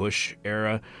more Bush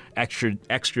era.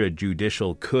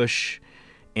 Extrajudicial Kush,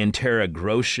 Antera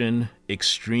Groshen,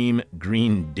 Extreme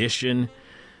Green Dishin.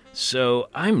 So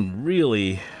I'm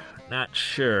really not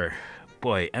sure.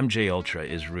 Boy, MJ Ultra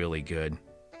is really good.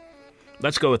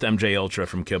 Let's go with MJ Ultra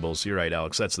from Kibbles. You're right,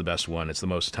 Alex. That's the best one. It's the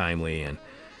most timely, and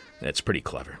that's pretty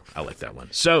clever. I like that one.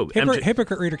 So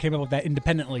Hypocrite Reader came up with that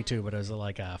independently too, but it was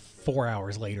like 4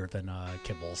 hours later than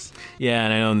Kibbles. Yeah,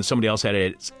 and I know somebody else had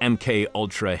it. It's MK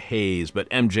Ultra Haze, but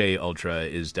MJ Ultra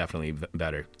is definitely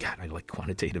better. God, I like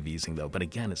quantitative easing, though. But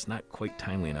again, it's not quite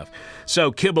timely enough.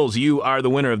 So, Kibbles, you are the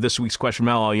winner of this week's Question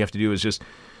Mail. All you have to do is just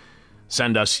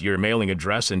send us your mailing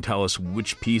address and tell us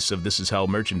which piece of This Is Hell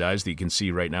merchandise that you can see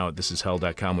right now at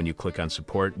thisishell.com when you click on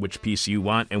support, which piece you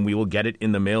want, and we will get it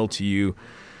in the mail to you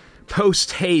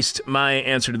post haste. My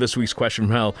answer to this week's question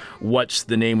from Hell: what's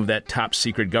the name of that top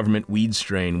secret government weed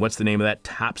strain? What's the name of that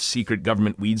top secret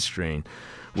government weed strain?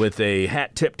 With a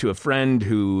hat tip to a friend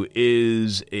who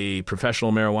is a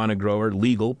professional marijuana grower,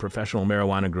 legal professional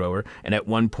marijuana grower, and at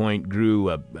one point grew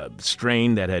a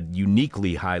strain that had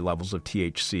uniquely high levels of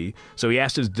THC. So he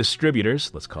asked his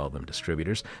distributors, let's call them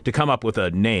distributors, to come up with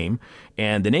a name.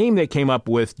 And the name they came up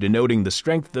with denoting the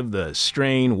strength of the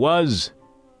strain was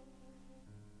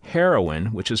heroin,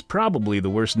 which is probably the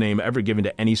worst name ever given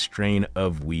to any strain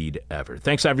of weed ever.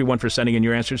 Thanks, everyone, for sending in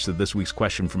your answers to this week's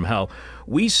question from hell.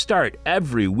 We start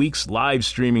every week's live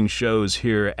streaming shows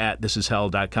here at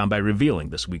thisishell.com by revealing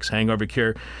this week's hangover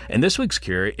cure. And this week's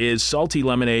cure is salty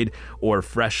lemonade or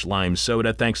fresh lime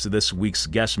soda, thanks to this week's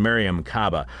guest, Mariame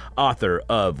Kaba, author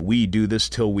of We Do This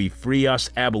Till We Free Us,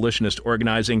 Abolitionist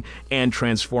Organizing and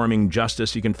Transforming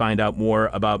Justice. You can find out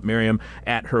more about Mariame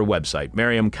at her website,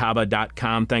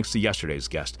 mariamekaba.com. Thanks to yesterday's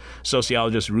guest,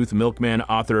 sociologist Ruth Milkman,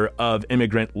 author of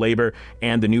Immigrant Labor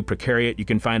and the New Precariat. You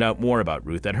can find out more about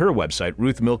Ruth at her website,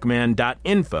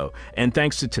 ruthmilkman.info. And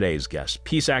thanks to today's guest,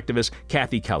 peace activist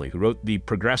Kathy Kelly, who wrote the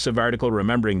progressive article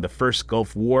Remembering the First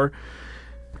Gulf War.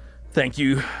 Thank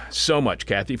you so much,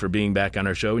 Kathy, for being back on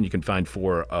our show. And you can find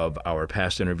 4 or 5 of our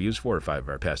past interviews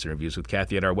with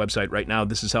Kathy at our website right now,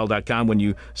 thisishell.com, when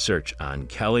you search on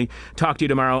Kelly. Talk to you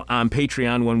tomorrow on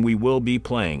Patreon when we will be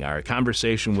playing our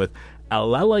conversation with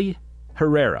Aleli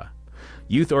Herrera,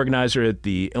 youth organizer at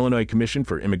the Illinois Commission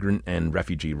for Immigrant and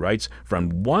Refugee Rights,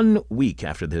 from 1 week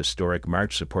after the historic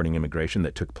march supporting immigration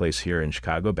that took place here in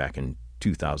Chicago back in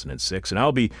 2006. And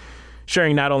I'll be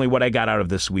sharing not only what I got out of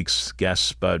this week's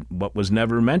guests, but what was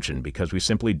never mentioned because we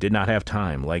simply did not have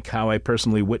time, like how I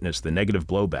personally witnessed the negative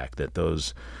blowback that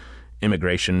those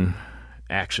immigration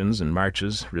actions and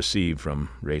marches received from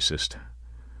racist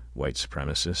white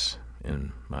supremacists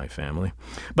in my family.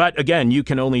 But again, you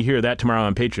can only hear that tomorrow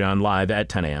on Patreon live at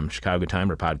 10 a.m. Chicago time,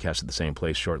 or podcast at the same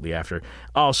place shortly after.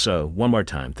 Also, one more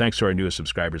time, thanks to our newest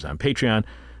subscribers on Patreon,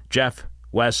 Jeff,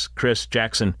 Wes, Chris,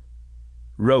 Jackson,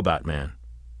 Robot Man,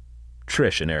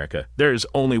 Trish, and Erica. There's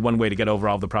only one way to get over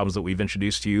all the problems that we've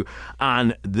introduced to you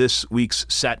on this week's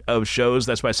set of shows.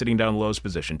 That's by sitting down in the lowest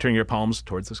position, turning your palms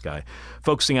towards the sky,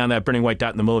 focusing on that burning white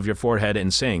dot in the middle of your forehead,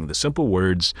 and saying the simple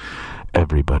words,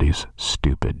 everybody's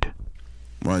stupid.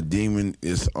 My demon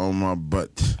is on my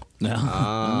butt.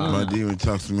 My demon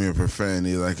talks to me in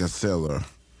profanity like a sailor.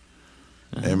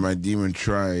 And my demon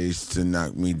tries to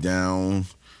knock me down.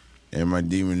 And my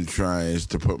demon tries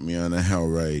to put me on a hell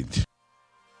ride.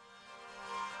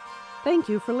 Thank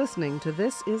you for listening to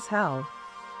This Is Hell.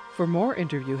 For more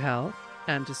Interview Hell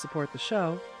and to support the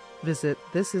show, visit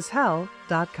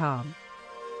thisishell.com.